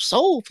 oh,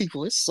 soul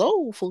people, it's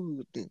soul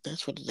food.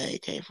 That's where the name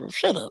came from.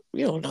 Shut up.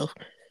 You don't know.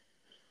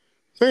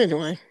 But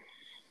anyway,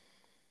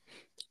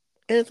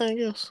 anything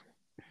else?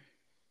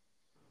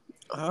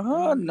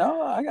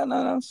 No, I got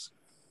nothing else.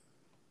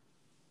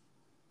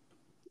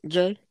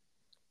 Jay?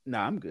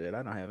 Nah, I'm good.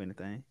 I don't have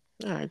anything.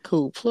 All right,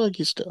 cool. Plug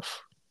your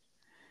stuff.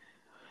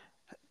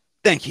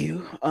 Thank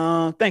you.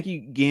 Thank you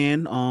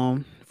again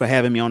for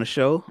having me on the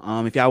show.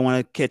 If y'all want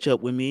to catch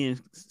up with me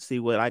and see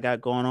what I got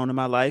going on in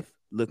my life,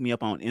 look me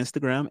up on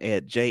Instagram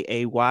at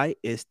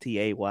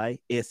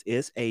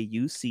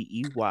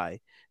JayStaysaucey.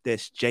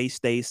 That's J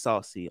Stay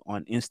Saucy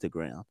on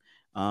Instagram.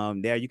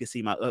 There you can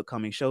see my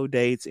upcoming show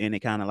dates and it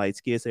kind of like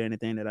skits or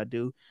anything that I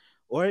do.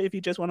 Or if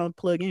you just want to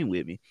plug in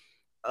with me.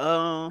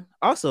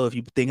 Also, if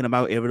you're thinking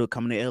about ever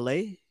coming to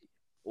LA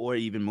or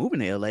even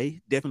moving to LA,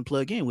 definitely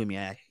plug in with me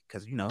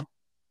because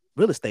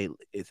real estate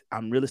is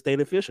I'm real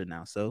estate official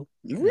now. So,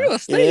 Real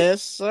estate.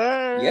 Yes,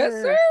 Yes,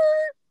 sir. sir.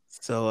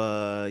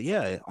 so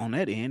yeah, on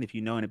that end, if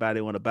you know anybody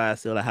want to buy or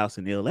sell a house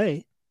in LA,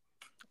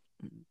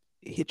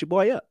 hit your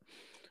boy up.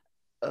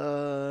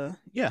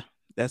 Yeah,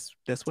 that's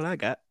what I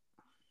got.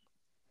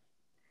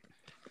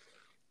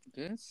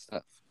 Good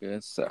stuff.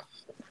 Good stuff.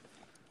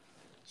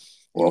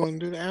 You Well, want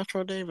to do the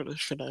outro, David, or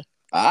should I?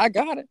 I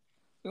got it.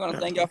 We want to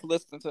thank y'all Okay. for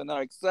listening to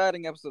another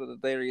exciting episode of the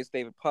Darius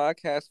David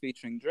podcast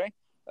featuring Dre.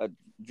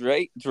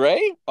 Dre?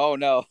 Oh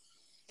no,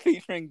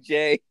 featuring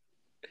Jay.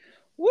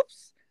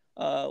 Whoops.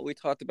 We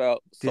talked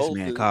about This soul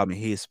man food. called me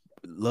his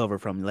lover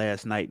from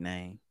last night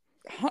name.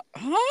 Huh?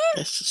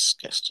 That's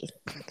disgusting.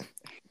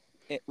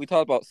 We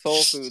talked about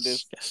soul food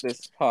Disgusting.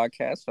 this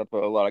podcast. Talked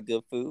about a lot of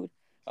good food.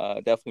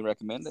 Definitely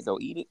recommend it. Go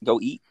eat it. Go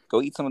eat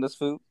some of this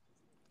food.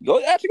 Go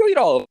eat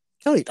all of it.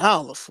 Go eat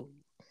all the food.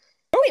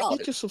 Go eat all of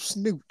Get it. you some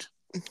snoot.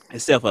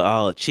 Except for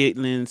all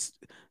chitlins,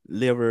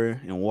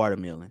 liver, and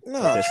watermelon. Cause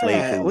No, that's slave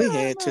try it. food. We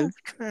had No. to.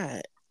 Try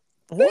it.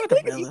 We can eat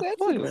Watermelon. that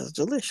too. Watermelon's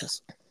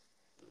delicious.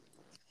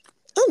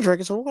 I'm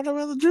drinking some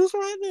watermelon juice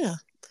right now.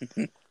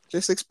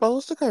 Just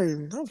exposed the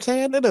curtain. I'm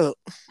tearing it up.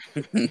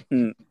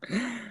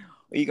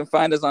 You can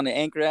find us on the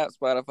Anchor app,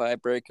 Spotify,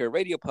 Breaker,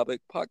 Radio Public,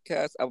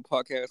 Podcast, Apple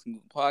Podcasts,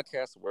 and Google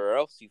Podcasts. Where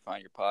else you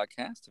find your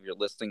podcast? If you're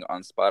listening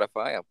on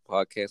Spotify, Apple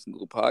Podcasts, and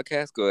Google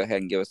Podcasts, go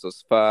ahead and give us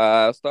those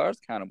 5 stars.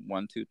 Count them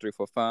 1, 2, 3,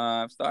 4,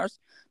 5 stars.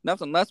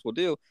 Nothing less will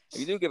do. If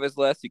you do give us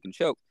less, you can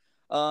choke.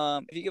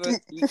 If you give us,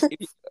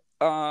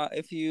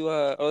 if you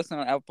are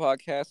listening on Apple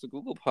Podcasts or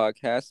Google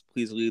Podcasts,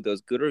 please leave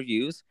those good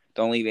reviews.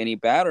 Don't leave any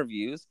bad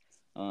reviews.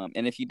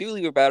 And if you do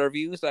leave bad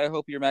reviews, I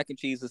hope your mac and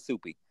cheese is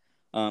soupy.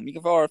 You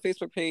can follow our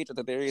Facebook page at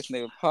the Darius and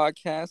David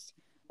Podcast.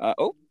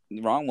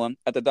 Wrong one.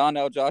 At the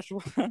Donnell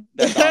Joshua.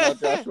 That Donnell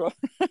Joshua.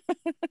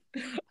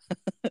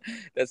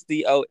 That's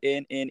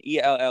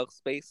DONNELL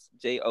space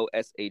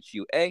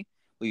JOSHUA.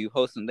 We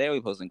posting there.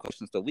 We posting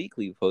questions the week.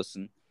 We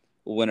posting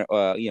when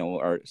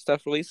our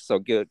stuff release. So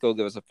go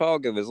give us a follow,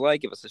 give us a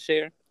like, give us a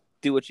share.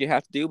 Do what you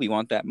have to do. We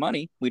want that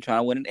money. We trying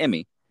to win an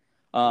Emmy.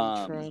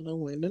 Trying to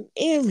win an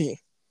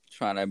Emmy.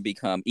 Trying to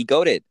become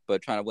egoted,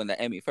 but trying to win the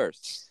Emmy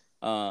first.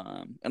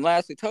 And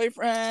lastly, tell your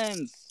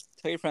friends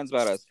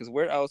about us, because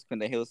where else can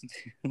they listen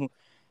to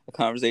a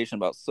conversation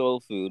about soul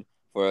food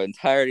for an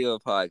entirety of a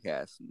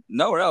podcast?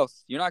 Nowhere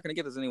else. You're not going to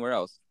get this anywhere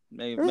else.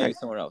 Maybe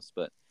somewhere else,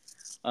 but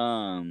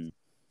yeah.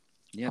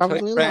 Probably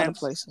tell your a lot of friends,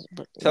 places,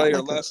 but tell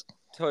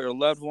your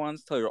loved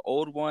ones, tell your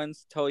old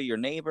ones, tell your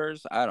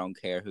neighbors. I don't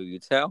care who you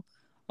tell.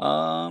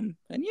 And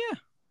yeah,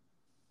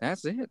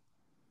 that's it.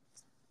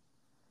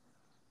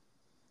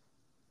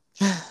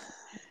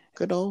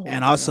 Good old.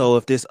 And also,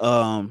 if this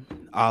all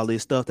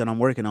this stuff that I'm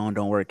working on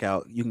don't work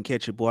out, you can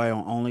catch your boy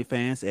on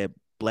OnlyFans at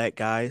Black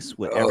Guys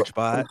with Average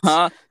Bots.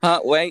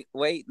 Wait,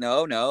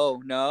 no. And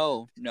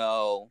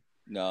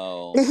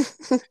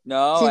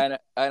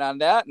on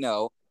that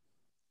note.